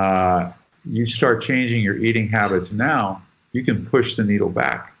 you start changing your eating habits now, you can push the needle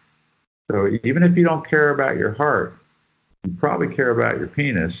back. So even if you don't care about your heart, you probably care about your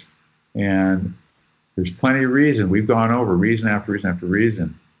penis. And there's plenty of reason. We've gone over reason after reason after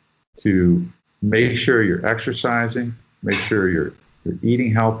reason to make sure you're exercising, make sure you're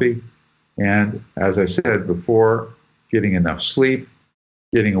eating healthy. And as I said before, getting enough sleep,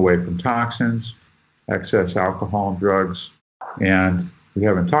 getting away from toxins, excess alcohol and drugs, and we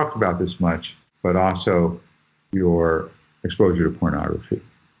haven't talked about this much, but also your exposure to pornography.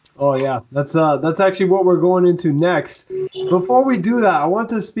 Oh yeah, that's actually what we're going into next. Before we do that, I want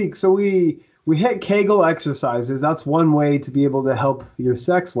to speak. So we hit Kegel exercises. That's one way to be able to help your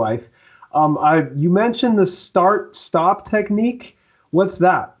sex life. You mentioned the start-stop technique. What's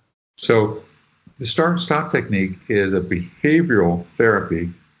that? So the start-stop technique is a behavioral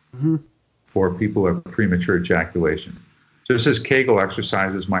therapy mm-hmm. for people who have premature ejaculation. Just as Kegel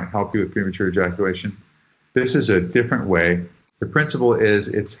exercises might help you with premature ejaculation, this is a different way. The principle is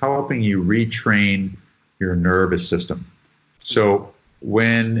it's helping you retrain your nervous system. So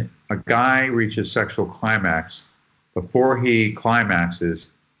when a guy reaches sexual climax, before he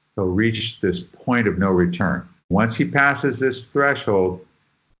climaxes, he'll reach this point of no return. Once he passes this threshold,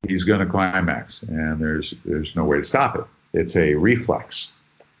 he's going to climax, and there's no way to stop it. It's a reflex.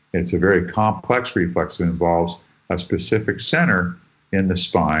 It's a very complex reflex that involves a specific center in the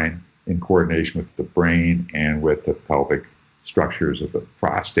spine in coordination with the brain and with the pelvic structures of the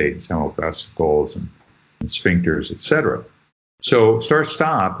prostate and seminal vesicles and sphincters, etc. So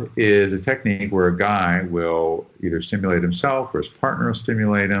start-stop is a technique where a guy will either stimulate himself or his partner will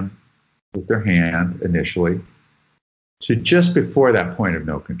stimulate him with their hand initially to just before that point of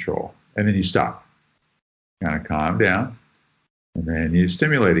no control. And then you stop. Kind of calm down. And then you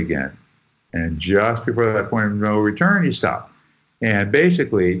stimulate again. And just before that point of no return, you stop. And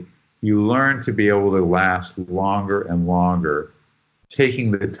basically, you learn to be able to last longer and longer,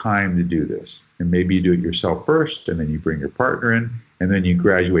 taking the time to do this. And maybe you do it yourself first, and then you bring your partner in, and then you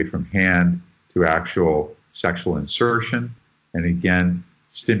graduate from hand to actual sexual insertion. And again,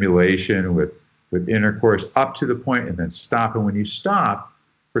 stimulation with intercourse up to the point and then stop. And when you stop,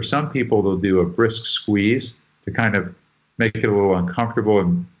 for some people, they'll do a brisk squeeze to kind of make it a little uncomfortable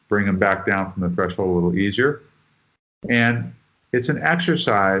and bring them back down from the threshold a little easier. And it's an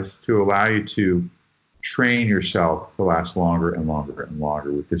exercise to allow you to train yourself to last longer and longer and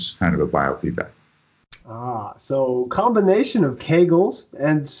longer with this kind of a biofeedback. So combination of Kegels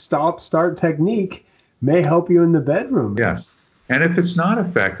and stop-start technique may help you in the bedroom. Yes. And if it's not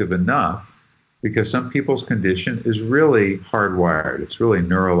effective enough, because some people's condition is really hardwired, it's really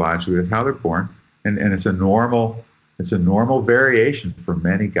neurological, it's how they're born, and it's a normal variation for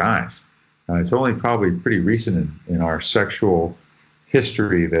many guys. It's only probably pretty recent in our sexual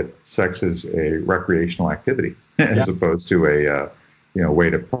history that sex is a recreational activity as opposed to a way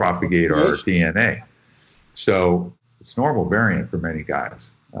to propagate our DNA. So it's a normal variant for many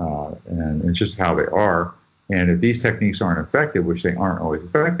guys, and it's just how they are. And if these techniques aren't effective, which they aren't always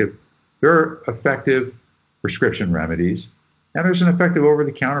effective, there are effective prescription remedies, and there's an effective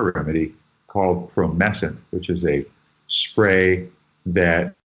over-the-counter remedy called Promescent, which is a spray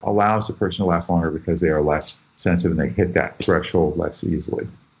that allows the person to last longer because they are less sensitive and they hit that threshold less easily.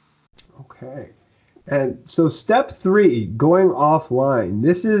 Okay. And so step 3, going offline.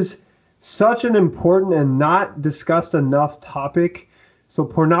 This is such an important and not discussed enough topic. So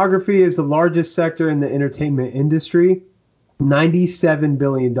pornography is the largest sector in the entertainment industry, $97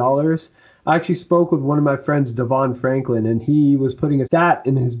 billion. I actually spoke with one of my friends, Devon Franklin, and he was putting a stat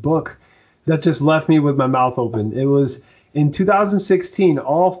in his book that just left me with my mouth open. It was in 2016,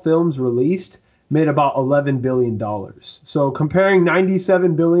 all films released made about $11 billion. So comparing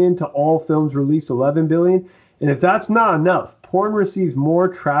 97 billion to all films released, 11 billion. And if that's not enough, porn receives more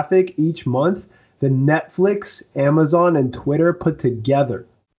traffic each month than Netflix, Amazon, and Twitter put together.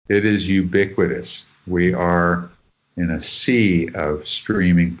 It is ubiquitous. We are in a sea of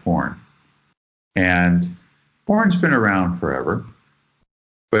streaming porn. And porn's been around forever,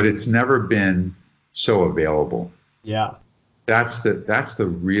 but it's never been so available. Yeah. That's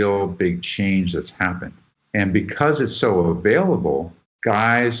the real big change that's happened. And because it's so available,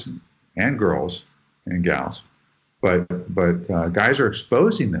 guys and girls and gals, but guys are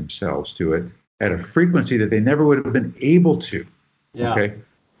exposing themselves to it at a frequency that they never would have been able to. Yeah. Okay.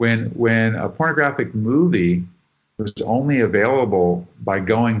 When a pornographic movie was only available by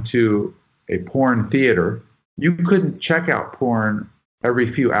going to a porn theater, you couldn't check out porn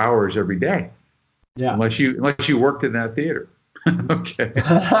every few hours every day. Yeah. Unless you worked in that theater. Okay.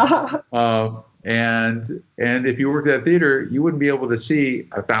 And if you worked at that theater, you wouldn't be able to see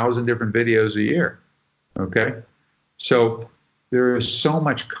 1,000 different videos a year. Okay. So there is so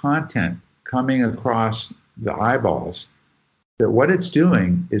much content coming across the eyeballs that what it's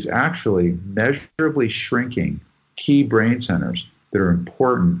doing is actually measurably shrinking key brain centers that are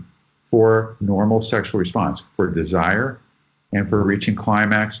important for normal sexual response, for desire, and for reaching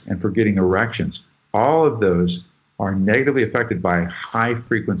climax, and for getting erections. All of those are negatively affected by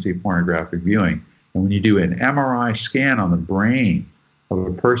high-frequency pornographic viewing. And when you do an MRI scan on the brain of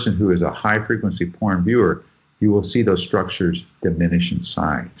a person who is a high-frequency porn viewer, you will see those structures diminish in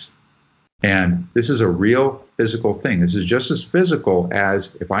size. And this is a real physical thing. This is just as physical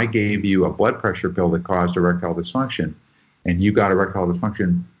as if I gave you a blood pressure pill that caused erectile dysfunction, and you got erectile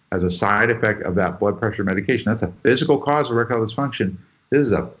dysfunction as a side effect of that blood pressure medication. That's a physical cause of erectile dysfunction. This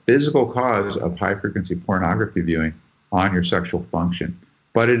is a physical cause of high-frequency pornography viewing on your sexual function,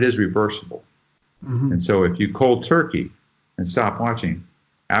 but it is reversible. Mm-hmm. And so if you cold turkey and stop watching,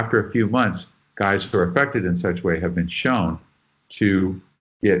 after a few months, guys who are affected in such a way have been shown to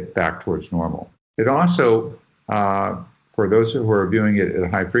get back towards normal. It also, for those who are viewing it at a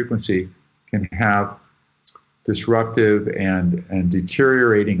high frequency, can have disruptive and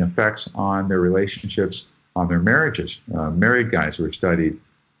deteriorating effects on their relationships, on their marriages. Married guys who are studied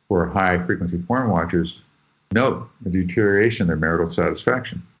for high-frequency porn watchers note the deterioration in their marital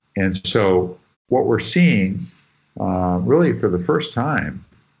satisfaction. And so what we're seeing really for the first time,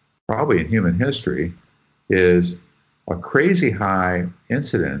 probably in human history, is a crazy high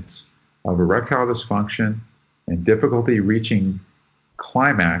incidence of erectile dysfunction and difficulty reaching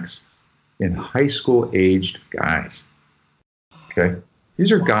climax in high school aged guys. Okay?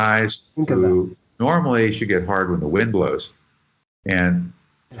 These are guys who normally should get hard when the wind blows. And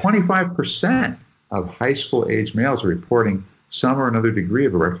 25% of high school age males are reporting some or another degree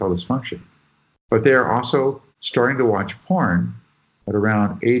of erectile dysfunction. But they are also starting to watch porn at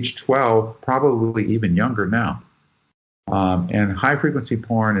around age 12, probably even younger now. And high frequency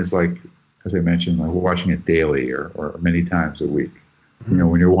porn is like, as I mentioned, like watching it daily or many times a week. You know,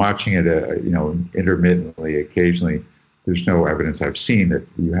 when you're watching it, intermittently, occasionally, there's no evidence I've seen that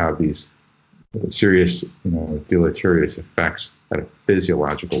you have these serious, deleterious effects at a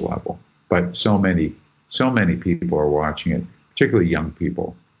physiological level. But so many people are watching it, particularly young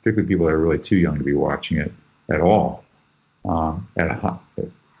people, particularly people that are really too young to be watching it at all, at a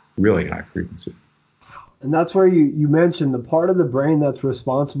really high frequency. And that's where you mentioned the part of the brain that's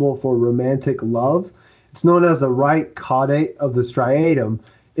responsible for romantic love. It's known as the right caudate of the striatum.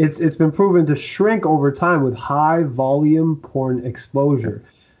 It's been proven to shrink over time with high volume porn exposure.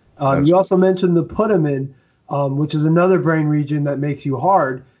 You also mentioned the putamen, which is another brain region that makes you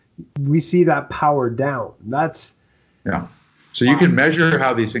hard. We see that powered down. Yeah. So you can measure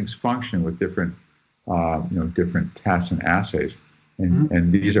how these things function with different, different tests and assays.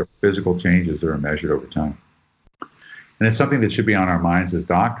 And these are physical changes that are measured over time. And it's something that should be on our minds as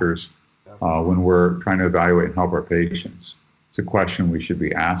doctors when we're trying to evaluate and help our patients. It's a question we should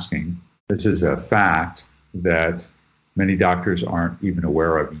be asking. This is a fact that many doctors aren't even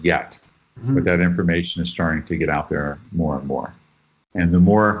aware of yet, but that information is starting to get out there more and more. And the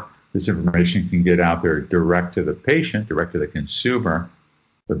more this information can get out there direct to the patient, direct to the consumer,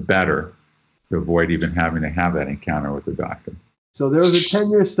 the better, to avoid even having to have that encounter with the doctor. So there was a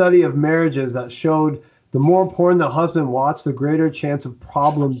 10-year study of marriages that showed the more porn the husband watched, the greater chance of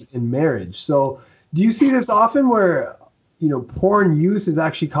problems in marriage. So do you see this often where, porn use is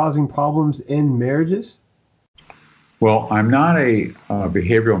actually causing problems in marriages? Well, I'm not a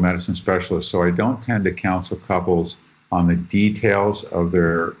behavioral medicine specialist, so I don't tend to counsel couples on the details of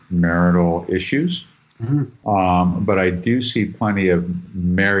their marital issues. But I do see plenty of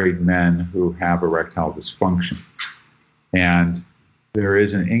married men who have erectile dysfunction. And there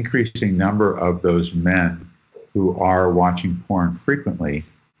is an increasing number of those men who are watching porn frequently,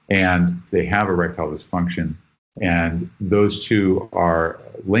 and they have erectile dysfunction. And those two are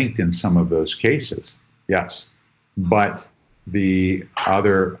linked in some of those cases, yes. But the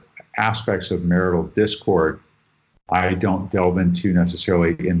other aspects of marital discord, I don't delve into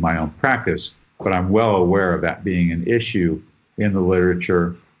necessarily in my own practice, but I'm well aware of that being an issue in the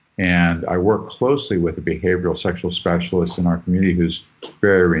literature. And I work closely with a behavioral sexual specialist in our community who's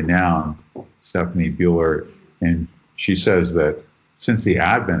very renowned, Stephanie Bueller. And she says that since the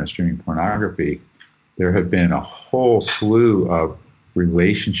advent of streaming pornography, there have been a whole slew of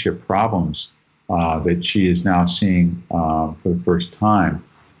relationship problems that she is now seeing for the first time.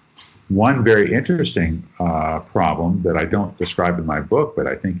 One very interesting problem that I don't describe in my book, but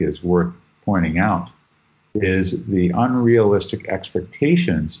I think is worth pointing out, is the unrealistic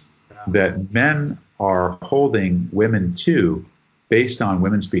expectations that men are holding women to based on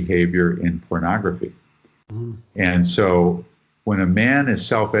women's behavior in pornography. And so when a man is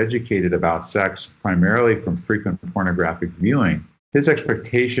self-educated about sex, primarily from frequent pornographic viewing, his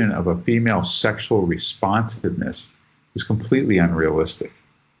expectation of a female sexual responsiveness is completely unrealistic.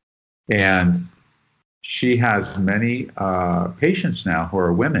 And she has many patients now who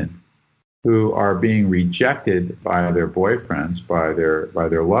are women who are being rejected by their boyfriends, by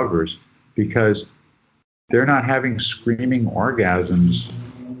their lovers, because they're not having screaming orgasms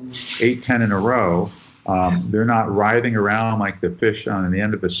 8, 10 in a row. They're not writhing around like the fish on the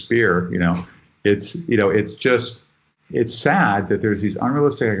end of a spear. It's sad that there's these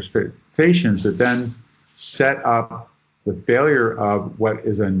unrealistic expectations that then set up the failure of what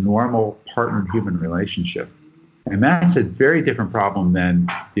is a normal partnered human relationship. And that's a very different problem than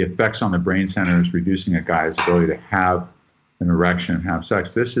the effects on the brain centers, reducing a guy's ability to have an erection and have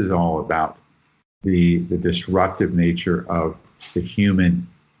sex. This is all about the disruptive nature of the human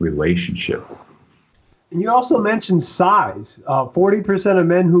relationship. And you also mentioned size. 40% of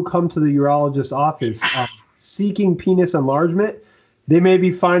men who come to the urologist's office seeking penis enlargement, they may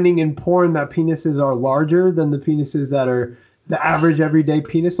be finding in porn that penises are larger than the penises that are the average everyday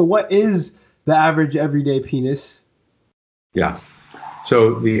penis. So what is the average everyday penis? Yeah.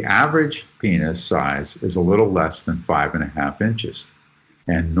 So the average penis size is a little less than 5.5 inches.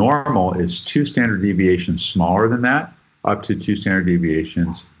 And normal is 2 standard deviations smaller than that, up to 2 standard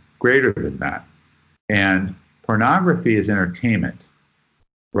deviations greater than that. And pornography is entertainment,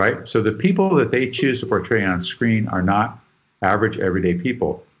 right? So the people that they choose to portray on screen are not average, everyday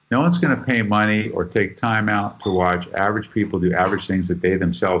people. No one's going to pay money or take time out to watch average people do average things that they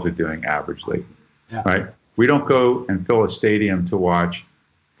themselves are doing averagely, right? We don't go and fill a stadium to watch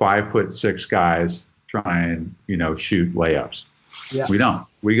 5'6" guys try and, shoot layups. Yeah. We don't.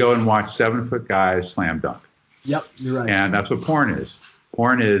 We go and watch 7-foot guys slam dunk. Yep, you're right. And that's what porn is.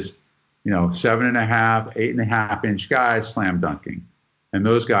 Porn is, 7.5, 8.5-inch guys slam dunking. And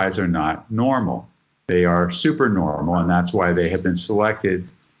those guys are not normal. They are super normal, and that's why they have been selected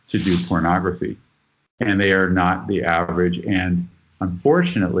to do pornography. And they are not the average. And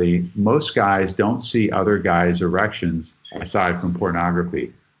unfortunately, most guys don't see other guys' erections aside from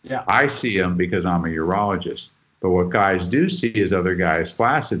pornography. Yeah. I see them because I'm a urologist. But what guys do see is other guys'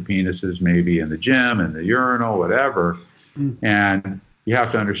 flaccid penises, maybe in the gym, in the urinal, whatever. And you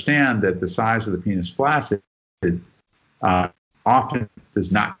have to understand that the size of the penis flaccid often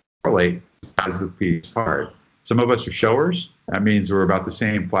does not correlate with the size of the penis hard. Some of us are showers. That means we're about the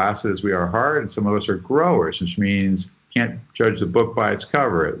same flaccid as we are hard. And some of us are growers, which means can't judge the book by its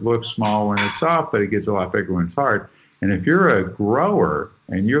cover. It looks small when it's soft, but it gets a lot bigger when it's hard. And if you're a grower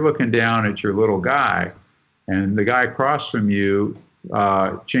and you're looking down at your little guy, and the guy across from you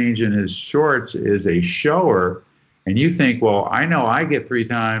changing his shorts is a shower, and you think, well, I know I get 3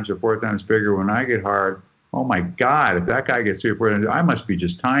 times or 4 times bigger when I get hard. Oh my God, if that guy gets 3 or 4 times, I must be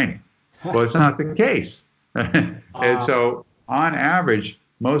just tiny. Well, it's not the case. And so on average,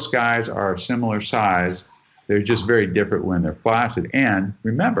 most guys are similar size. They're just very different when they're flaccid. And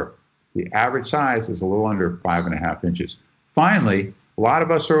remember, the average size is a little under 5.5 inches. Finally, a lot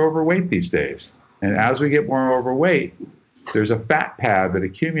of us are overweight these days. And as we get more overweight, there's a fat pad that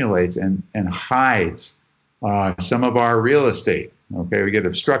accumulates and hides some of our real estate. Okay, we get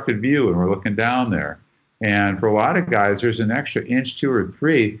obstructed view and we're looking down there. And for a lot of guys, there's an extra inch, 2 or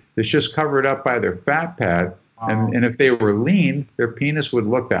 3 that's just covered up by their fat pad. And if they were lean, their penis would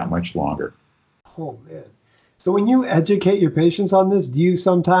look that much longer. Oh, man. So when you educate your patients on this, do you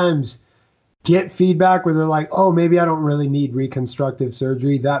sometimes get feedback where they're like, oh, maybe I don't really need reconstructive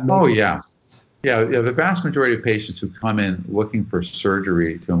surgery? That makes sense. Yeah, the vast majority of patients who come in looking for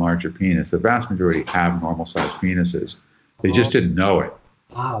surgery to enlarge their penis, the vast majority have normal-sized penises. They just didn't know it.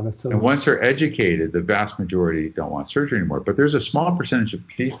 Wow, that's so. And once they're educated, the vast majority don't want surgery anymore. But there's a small percentage of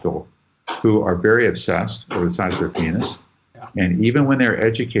people who are very obsessed over the size of their penis. Yeah. And even when they're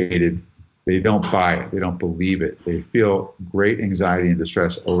educated, they don't buy it. They don't believe it. They feel great anxiety and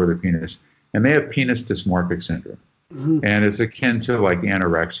distress over their penis. And they have penis dysmorphic syndrome. And it's akin to like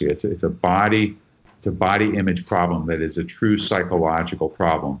anorexia. It's a body image problem that is a true psychological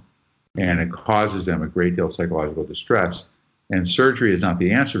problem, and it causes them a great deal of psychological distress. And surgery is not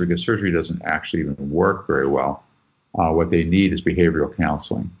the answer because surgery doesn't actually even work very well. What they need is behavioral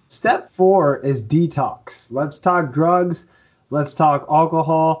counseling. Step 4 is detox. Let's talk drugs. Let's talk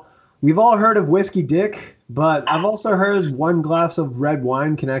alcohol. We've all heard of whiskey dick, but I've also heard 1 glass of red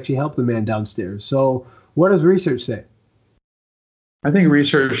wine can actually help the man downstairs. So what does research say? I think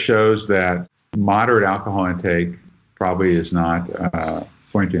research shows that moderate alcohol intake probably is not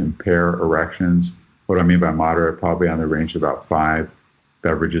going to impair erections. What I mean by moderate, probably on the range of about 5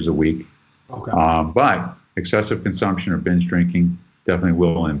 beverages a week. Okay. But excessive consumption or binge drinking definitely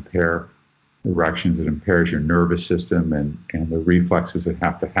will impair erections. It impairs your nervous system and the reflexes that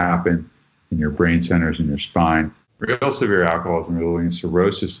have to happen in your brain centers and your spine. Real severe alcoholism, really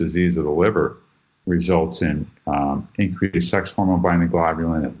cirrhosis disease of the liver, results in increased sex hormone binding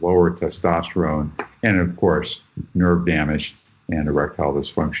globulin and lower testosterone, and of course, nerve damage and erectile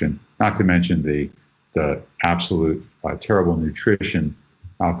dysfunction, not to mention the absolute terrible nutrition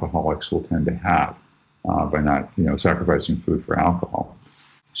alcoholics will tend to have by not sacrificing food for alcohol.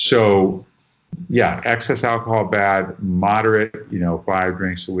 So yeah, excess alcohol bad, moderate, 5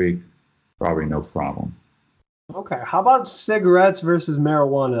 drinks a week, probably no problem. Okay, how about cigarettes versus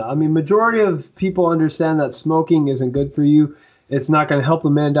marijuana? I mean, majority of people understand that smoking isn't good for you. It's not going to help the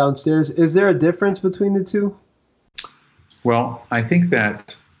man downstairs. Is there a difference between the two? Well, I think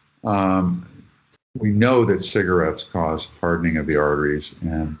that we know that cigarettes cause hardening of the arteries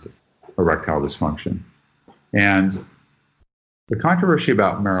and erectile dysfunction. And the controversy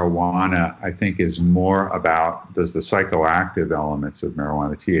about marijuana, I think, is more about, does the psychoactive elements of marijuana,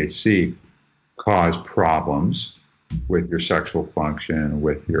 the THC, cause problems with your sexual function,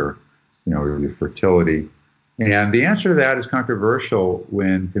 with your, your fertility? And the answer to that is controversial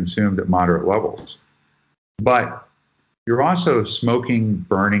when consumed at moderate levels. But you're also smoking,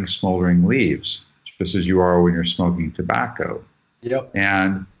 burning, smoldering leaves, just as you are when you're smoking tobacco. Yep.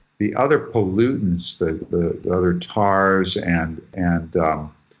 And the other pollutants, the other tars and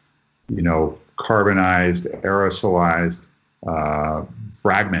carbonized, aerosolized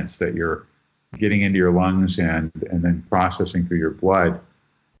fragments that you're getting into your lungs and then processing through your blood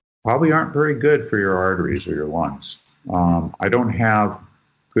probably aren't very good for your arteries or your lungs. I don't have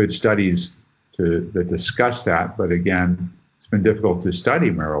good studies that discuss that, but again, it's been difficult to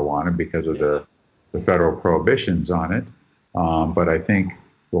study marijuana because of the federal prohibitions on it. But I think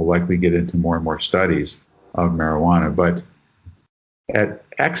we'll likely get into more and more studies of marijuana. But at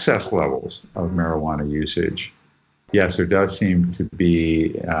excess levels of marijuana usage, yes, there does seem to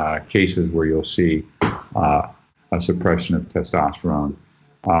be cases where you'll see a suppression of testosterone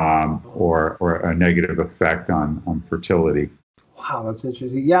or a negative effect on fertility. Wow, that's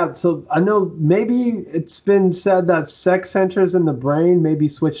interesting. Yeah, so I know maybe it's been said that sex centers in the brain may be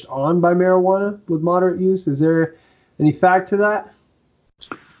switched on by marijuana with moderate use. Is there any fact to that?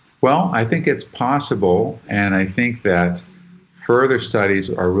 Well, I think it's possible, and I think that further studies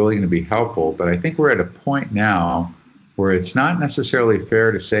are really going to be helpful, but I think we're at a point now where it's not necessarily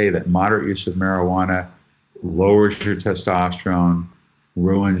fair to say that moderate use of marijuana lowers your testosterone,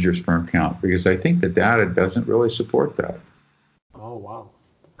 ruins your sperm count, because I think the data doesn't really support that. Oh, wow.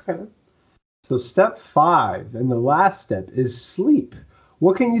 Okay. So step 5 and the last step is sleep.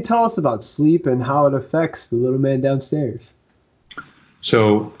 What can you tell us about sleep and how it affects the little man downstairs?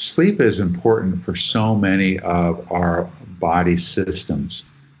 So sleep is important for so many of our body systems.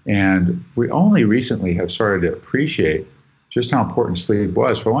 And we only recently have started to appreciate just how important sleep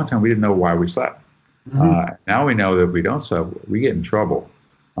was. For a long time, we didn't know why we slept. Now we know that if we don't sleep, we get in trouble.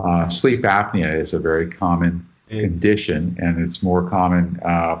 Sleep apnea is a very common condition, and it's more common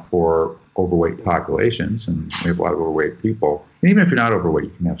for overweight populations, and we have a lot of overweight people. And even if you're not overweight,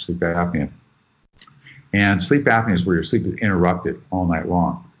 you can have sleep apnea. And sleep apnea is where your sleep is interrupted all night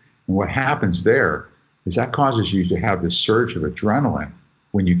long. And what happens there is that causes you to have this surge of adrenaline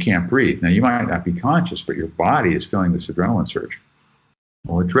when you can't breathe. Now, you might not be conscious, but your body is feeling this adrenaline surge.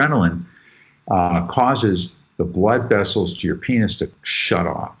 Well, adrenaline causes the blood vessels to your penis to shut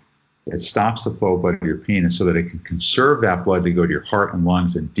off. It stops the flow of blood to your penis so that it can conserve that blood to go to your heart and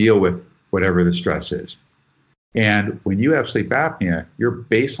lungs and deal with whatever the stress is. And when you have sleep apnea, your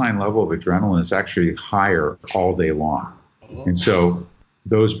baseline level of adrenaline is actually higher all day long. And so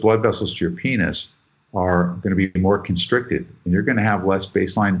those blood vessels to your penis are going to be more constricted, and you're going to have less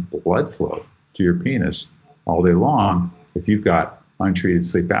baseline blood flow to your penis all day long if you've got untreated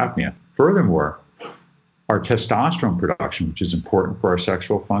sleep apnea. Furthermore, our testosterone production, which is important for our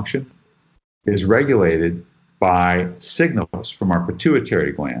sexual function, is regulated by signals from our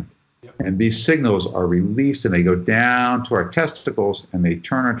pituitary gland. And these signals are released and they go down to our testicles, and they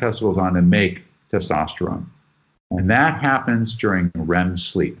turn our testicles on to make testosterone. And that happens during REM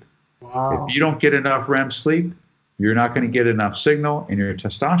sleep. Wow. If you don't get enough REM sleep, you're not going to get enough signal, and your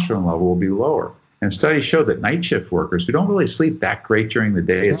testosterone level will be lower. And studies show that night shift workers who don't really sleep that great during the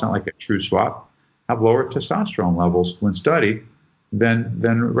day, it's not like a true swap, have lower testosterone levels when studied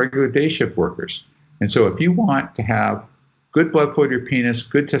than regular day shift workers. And so if you want to have good blood flow to your penis,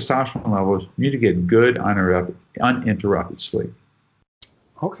 good testosterone levels, you need to get good uninterrupted sleep.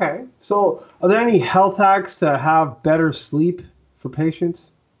 Okay. So are there any health hacks to have better sleep for patients?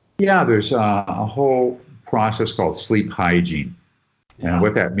 Yeah, there's a whole process called sleep hygiene. And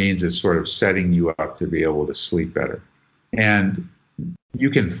what that means is sort of setting you up to be able to sleep better. And you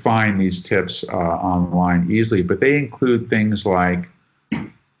can find these tips online easily, but they include things like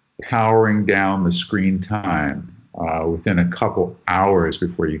powering down the screen time within a couple hours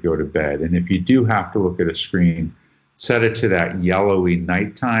before you go to bed. And if you do have to look at a screen, set it to that yellowy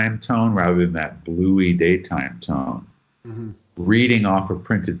nighttime tone rather than that bluey daytime tone. Mm-hmm. Reading off a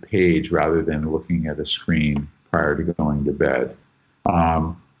printed page rather than looking at a screen prior to going to bed.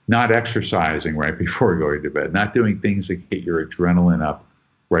 Not exercising right before going to bed. Not doing things that get your adrenaline up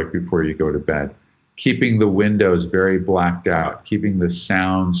right before you go to bed. Keeping the windows very blacked out. Keeping the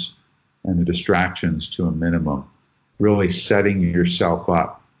sounds and the distractions to a minimum. Really setting yourself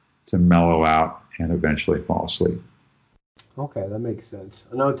up to mellow out and eventually fall asleep. Okay, that makes sense.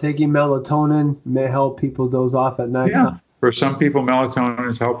 I know taking melatonin may help people doze off at night. Yeah. For some people, melatonin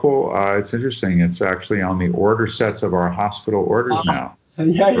is helpful. It's interesting. It's actually on the order sets of our hospital orders now.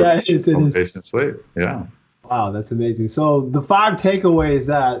 Yeah, it is. Patient sleep. Yeah. Wow, that's amazing. So the 5 takeaways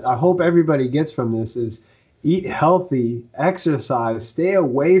that I hope everybody gets from this is eat healthy, exercise, stay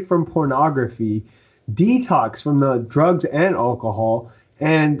away from pornography, detox from the drugs and alcohol,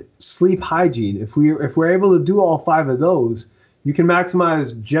 and sleep hygiene. If we're able to do all 5 of those, you can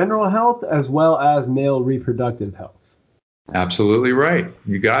maximize general health as well as male reproductive health. Absolutely right.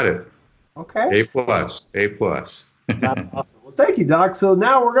 You got it. Okay. A+. That's awesome. Well, thank you, Doc. So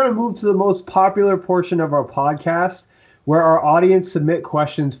now we're going to move to the most popular portion of our podcast, where our audience submit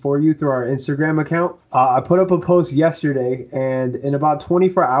questions for you through our Instagram account. I put up a post yesterday, and in about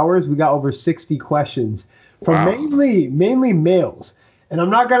 24 hours, we got over 60 questions from mainly males. And I'm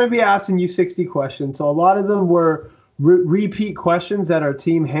not going to be asking you 60 questions. So a lot of them were repeat questions that our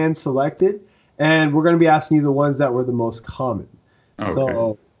team hand selected, and we're going to be asking you the ones that were the most common. Okay.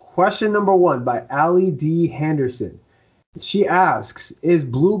 So question number 1 by Allie D. Henderson. She asks, is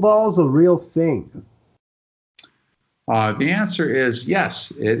blue balls a real thing? The answer is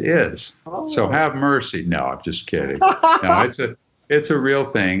yes, it is. Oh. So have mercy. No, I'm just kidding. No, it's a real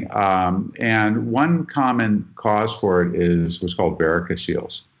thing. And one common cause for it is what's called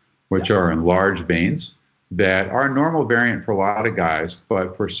varicoceles, which are enlarged veins that are a normal variant for a lot of guys.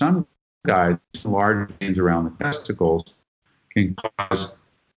 But for some guys, enlarged veins around the testicles can cause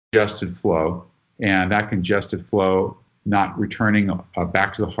congested flow. And that congested flow not returning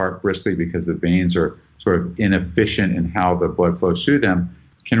back to the heart briskly because the veins are sort of inefficient in how the blood flows through them,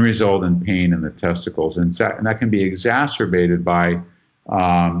 can result in pain in the testicles. And that can be exacerbated by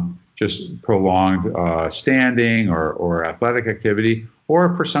just prolonged standing or athletic activity,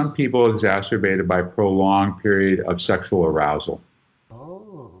 or for some people exacerbated by prolonged period of sexual arousal.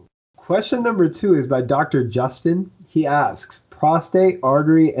 Oh. Question number 2 is by Dr. Justin. He asks, prostate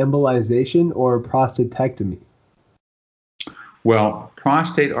artery embolization or prostatectomy? Well,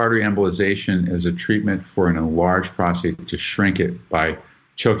 prostate artery embolization is a treatment for an enlarged prostate to shrink it by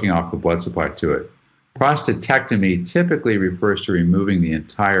choking off the blood supply to it. Prostatectomy typically refers to removing the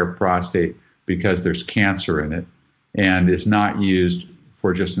entire prostate because there's cancer in it and is not used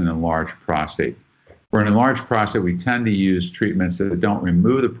for just an enlarged prostate. For an enlarged prostate, we tend to use treatments that don't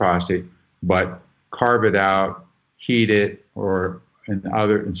remove the prostate, but carve it out, heat it, or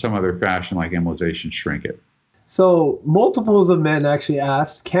in some other fashion like embolization, shrink it. So multiples of men actually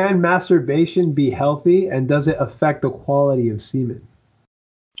asked, can masturbation be healthy, and does it affect the quality of semen?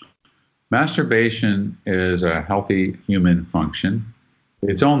 Masturbation is a healthy human function.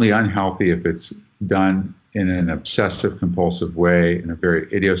 It's only unhealthy if it's done in an obsessive compulsive way, in a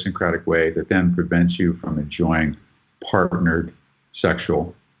very idiosyncratic way that then prevents you from enjoying partnered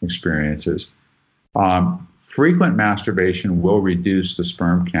sexual experiences. Frequent masturbation will reduce the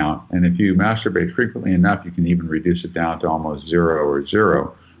sperm count, and if you masturbate frequently enough, you can even reduce it down to almost 0 or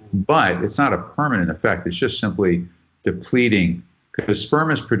 0. But it's not a permanent effect. It's just simply depleting, because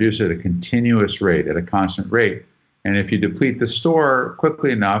sperm is produced at a continuous rate, at a constant rate. And if you deplete the store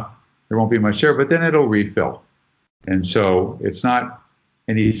quickly enough, there won't be much there, but then it'll refill. And so it's not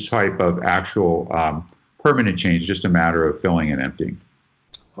any type of actual permanent change, just a matter of filling and emptying.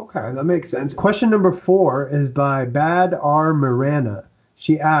 Okay, that makes sense. Question number 4 is by Bad R. Miranda.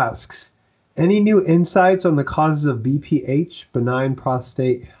 She asks, any new insights on the causes of BPH, benign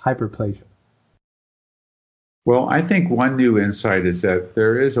prostate hyperplasia? Well, I think one new insight is that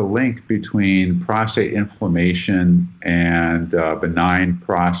there is a link between prostate inflammation and benign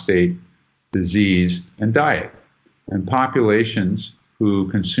prostate disease and diet. And populations who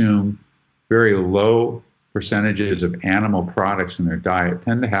consume very low percentages of animal products in their diet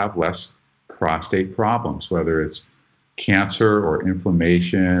tend to have less prostate problems, whether it's cancer or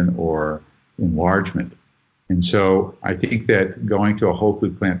inflammation or enlargement. And so I think that going to a whole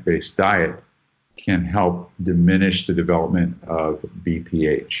food plant-based diet can help diminish the development of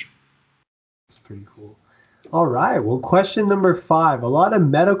BPH. That's pretty cool. All right. Well, question number 5. A lot of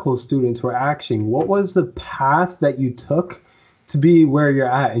medical students were asking, what was the path that you took to be where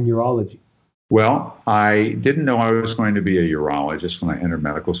you're at in urology? Well, I didn't know I was going to be a urologist when I entered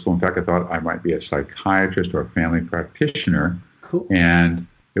medical school. In fact, I thought I might be a psychiatrist or a family practitioner. Cool. And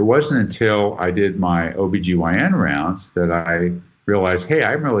it wasn't until I did my OBGYN rounds that I realized, hey,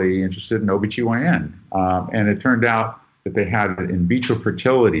 I'm really interested in OBGYN. And it turned out that they had in vitro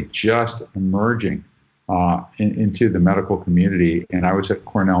fertility just emerging into the medical community. And I was at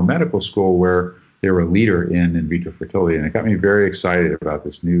Cornell Medical School where they were a leader in vitro fertility. And it got me very excited about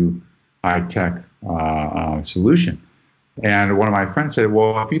this new high-tech solution. And one of my friends said,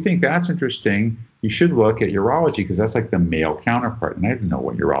 well, if you think that's interesting, you should look at urology because that's like the male counterpart. And I didn't know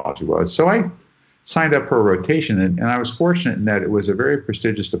what urology was. So I signed up for a rotation, and I was fortunate in that it was a very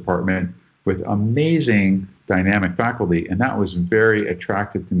prestigious department with amazing dynamic faculty, and that was very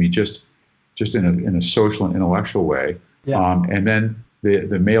attractive to me just in a social and intellectual way. Yeah. And then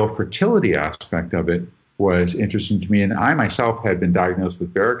the male fertility aspect of it was interesting to me. And I myself had been diagnosed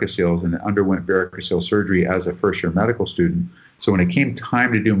with varicocele and underwent varicocele surgery as a first-year medical student. So when it came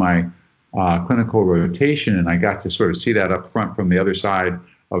time to do my clinical rotation, and I got to sort of see that up front from the other side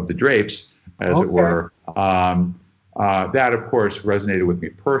of the drapes, as it were, that, of course, resonated with me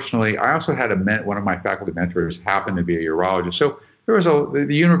personally. I also had one of my faculty mentors happened to be a urologist. So there was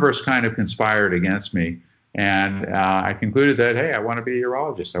the universe kind of conspired against me. And I concluded that, hey, I want to be a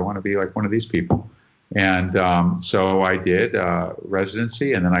urologist. I want to be like one of these people. And so I did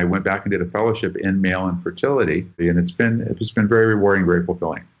residency, and then I went back and did a fellowship in male infertility. And it's been very rewarding, very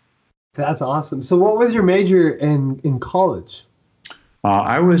fulfilling. That's awesome. So what was your major in college?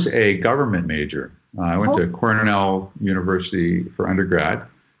 I was a government major. I went to Cornell University for undergrad,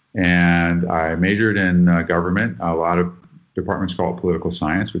 and I majored in government. A lot of departments call it political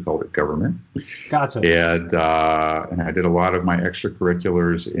science. We called it government. Gotcha. And I did a lot of my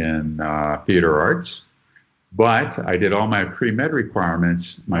extracurriculars in theater arts. But I did all my pre-med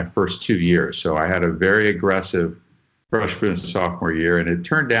requirements my first 2 years. So I had a very aggressive freshman and sophomore year. And it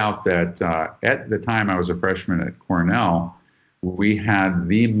turned out that at the time I was a freshman at Cornell, we had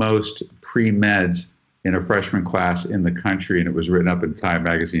the most pre-meds in a freshman class in the country, and it was written up in Time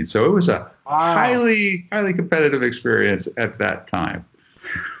magazine. So it was a highly competitive experience at that time.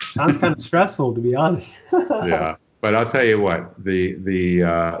 Sounds kind of stressful, to be honest. Yeah, but I'll tell you what,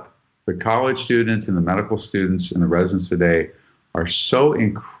 the college students and the medical students and the residents today are so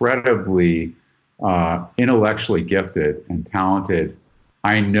incredibly intellectually gifted and talented.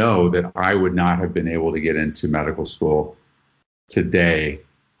 I know that I would not have been able to get into medical school today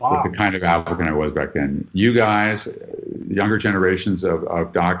with the kind of applicant I was back then. You guys, younger generations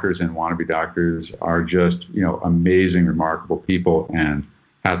of doctors and wannabe doctors are just, amazing, remarkable people, and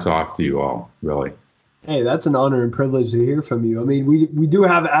hats off to you all, really. Hey, that's an honor and privilege to hear from you. I mean, we do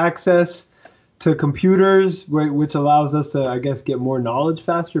have access to computers, which allows us to, I guess, get more knowledge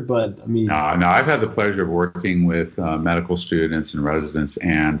faster, but I mean... No, I've had the pleasure of working with medical students and residents,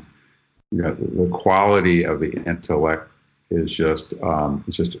 and the quality of the intellect is just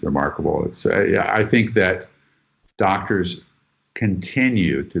remarkable. I think that doctors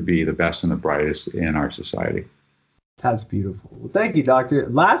continue to be the best and the brightest in our society. That's beautiful. Well, thank you, Doctor.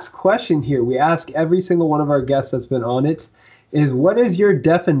 Last question here. We ask every single one of our guests that's been on it is, what is your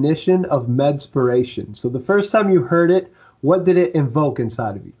definition of medspiration? So the first time you heard it, what did it invoke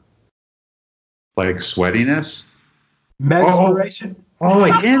inside of you? Like sweatiness? Medspiration? Oh,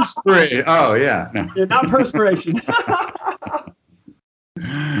 like inspiration. Oh, yeah. No. Yeah, not perspiration.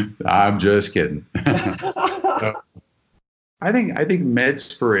 I'm just kidding. I think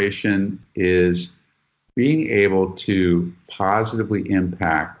medspiration is being able to positively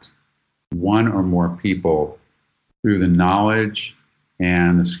impact one or more people through the knowledge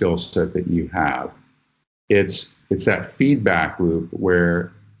and the skill set that you have. It's that feedback loop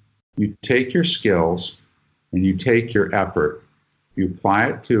where you take your skills and you take your effort, you apply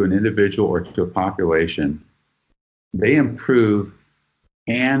it to an individual or to a population, they improve,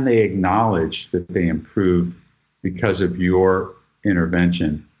 and they acknowledge that they improved because of your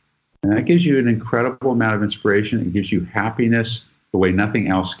intervention. And that gives you an incredible amount of inspiration. It gives you happiness the way nothing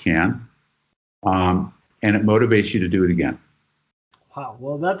else can. And it motivates you to do it again. Wow.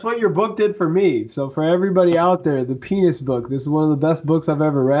 Well, that's what your book did for me. So for everybody out there, the Penis book, this is one of the best books I've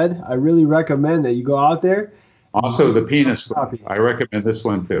ever read. I really recommend that you go out there. Also, the Penis book. I recommend this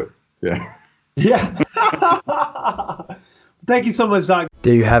one too. Yeah. Yeah. Thank you so much, Doc.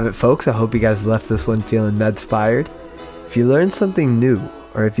 There you have it, folks. I hope you guys left this one feeling medspired. If you learned something new,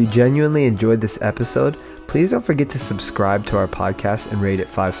 or if you genuinely enjoyed this episode, please don't forget to subscribe to our podcast and rate it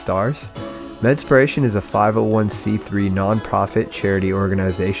 5 stars. Medspiration is a 501c3 nonprofit charity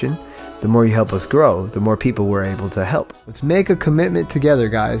organization. The more you help us grow, the more people we're able to help. Let's make a commitment together,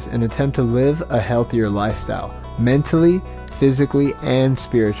 guys, and attempt to live a healthier lifestyle, mentally, physically, and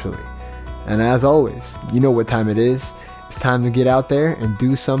spiritually. And as always, you know what time it is. It's time to get out there and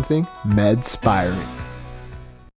do something medspiring.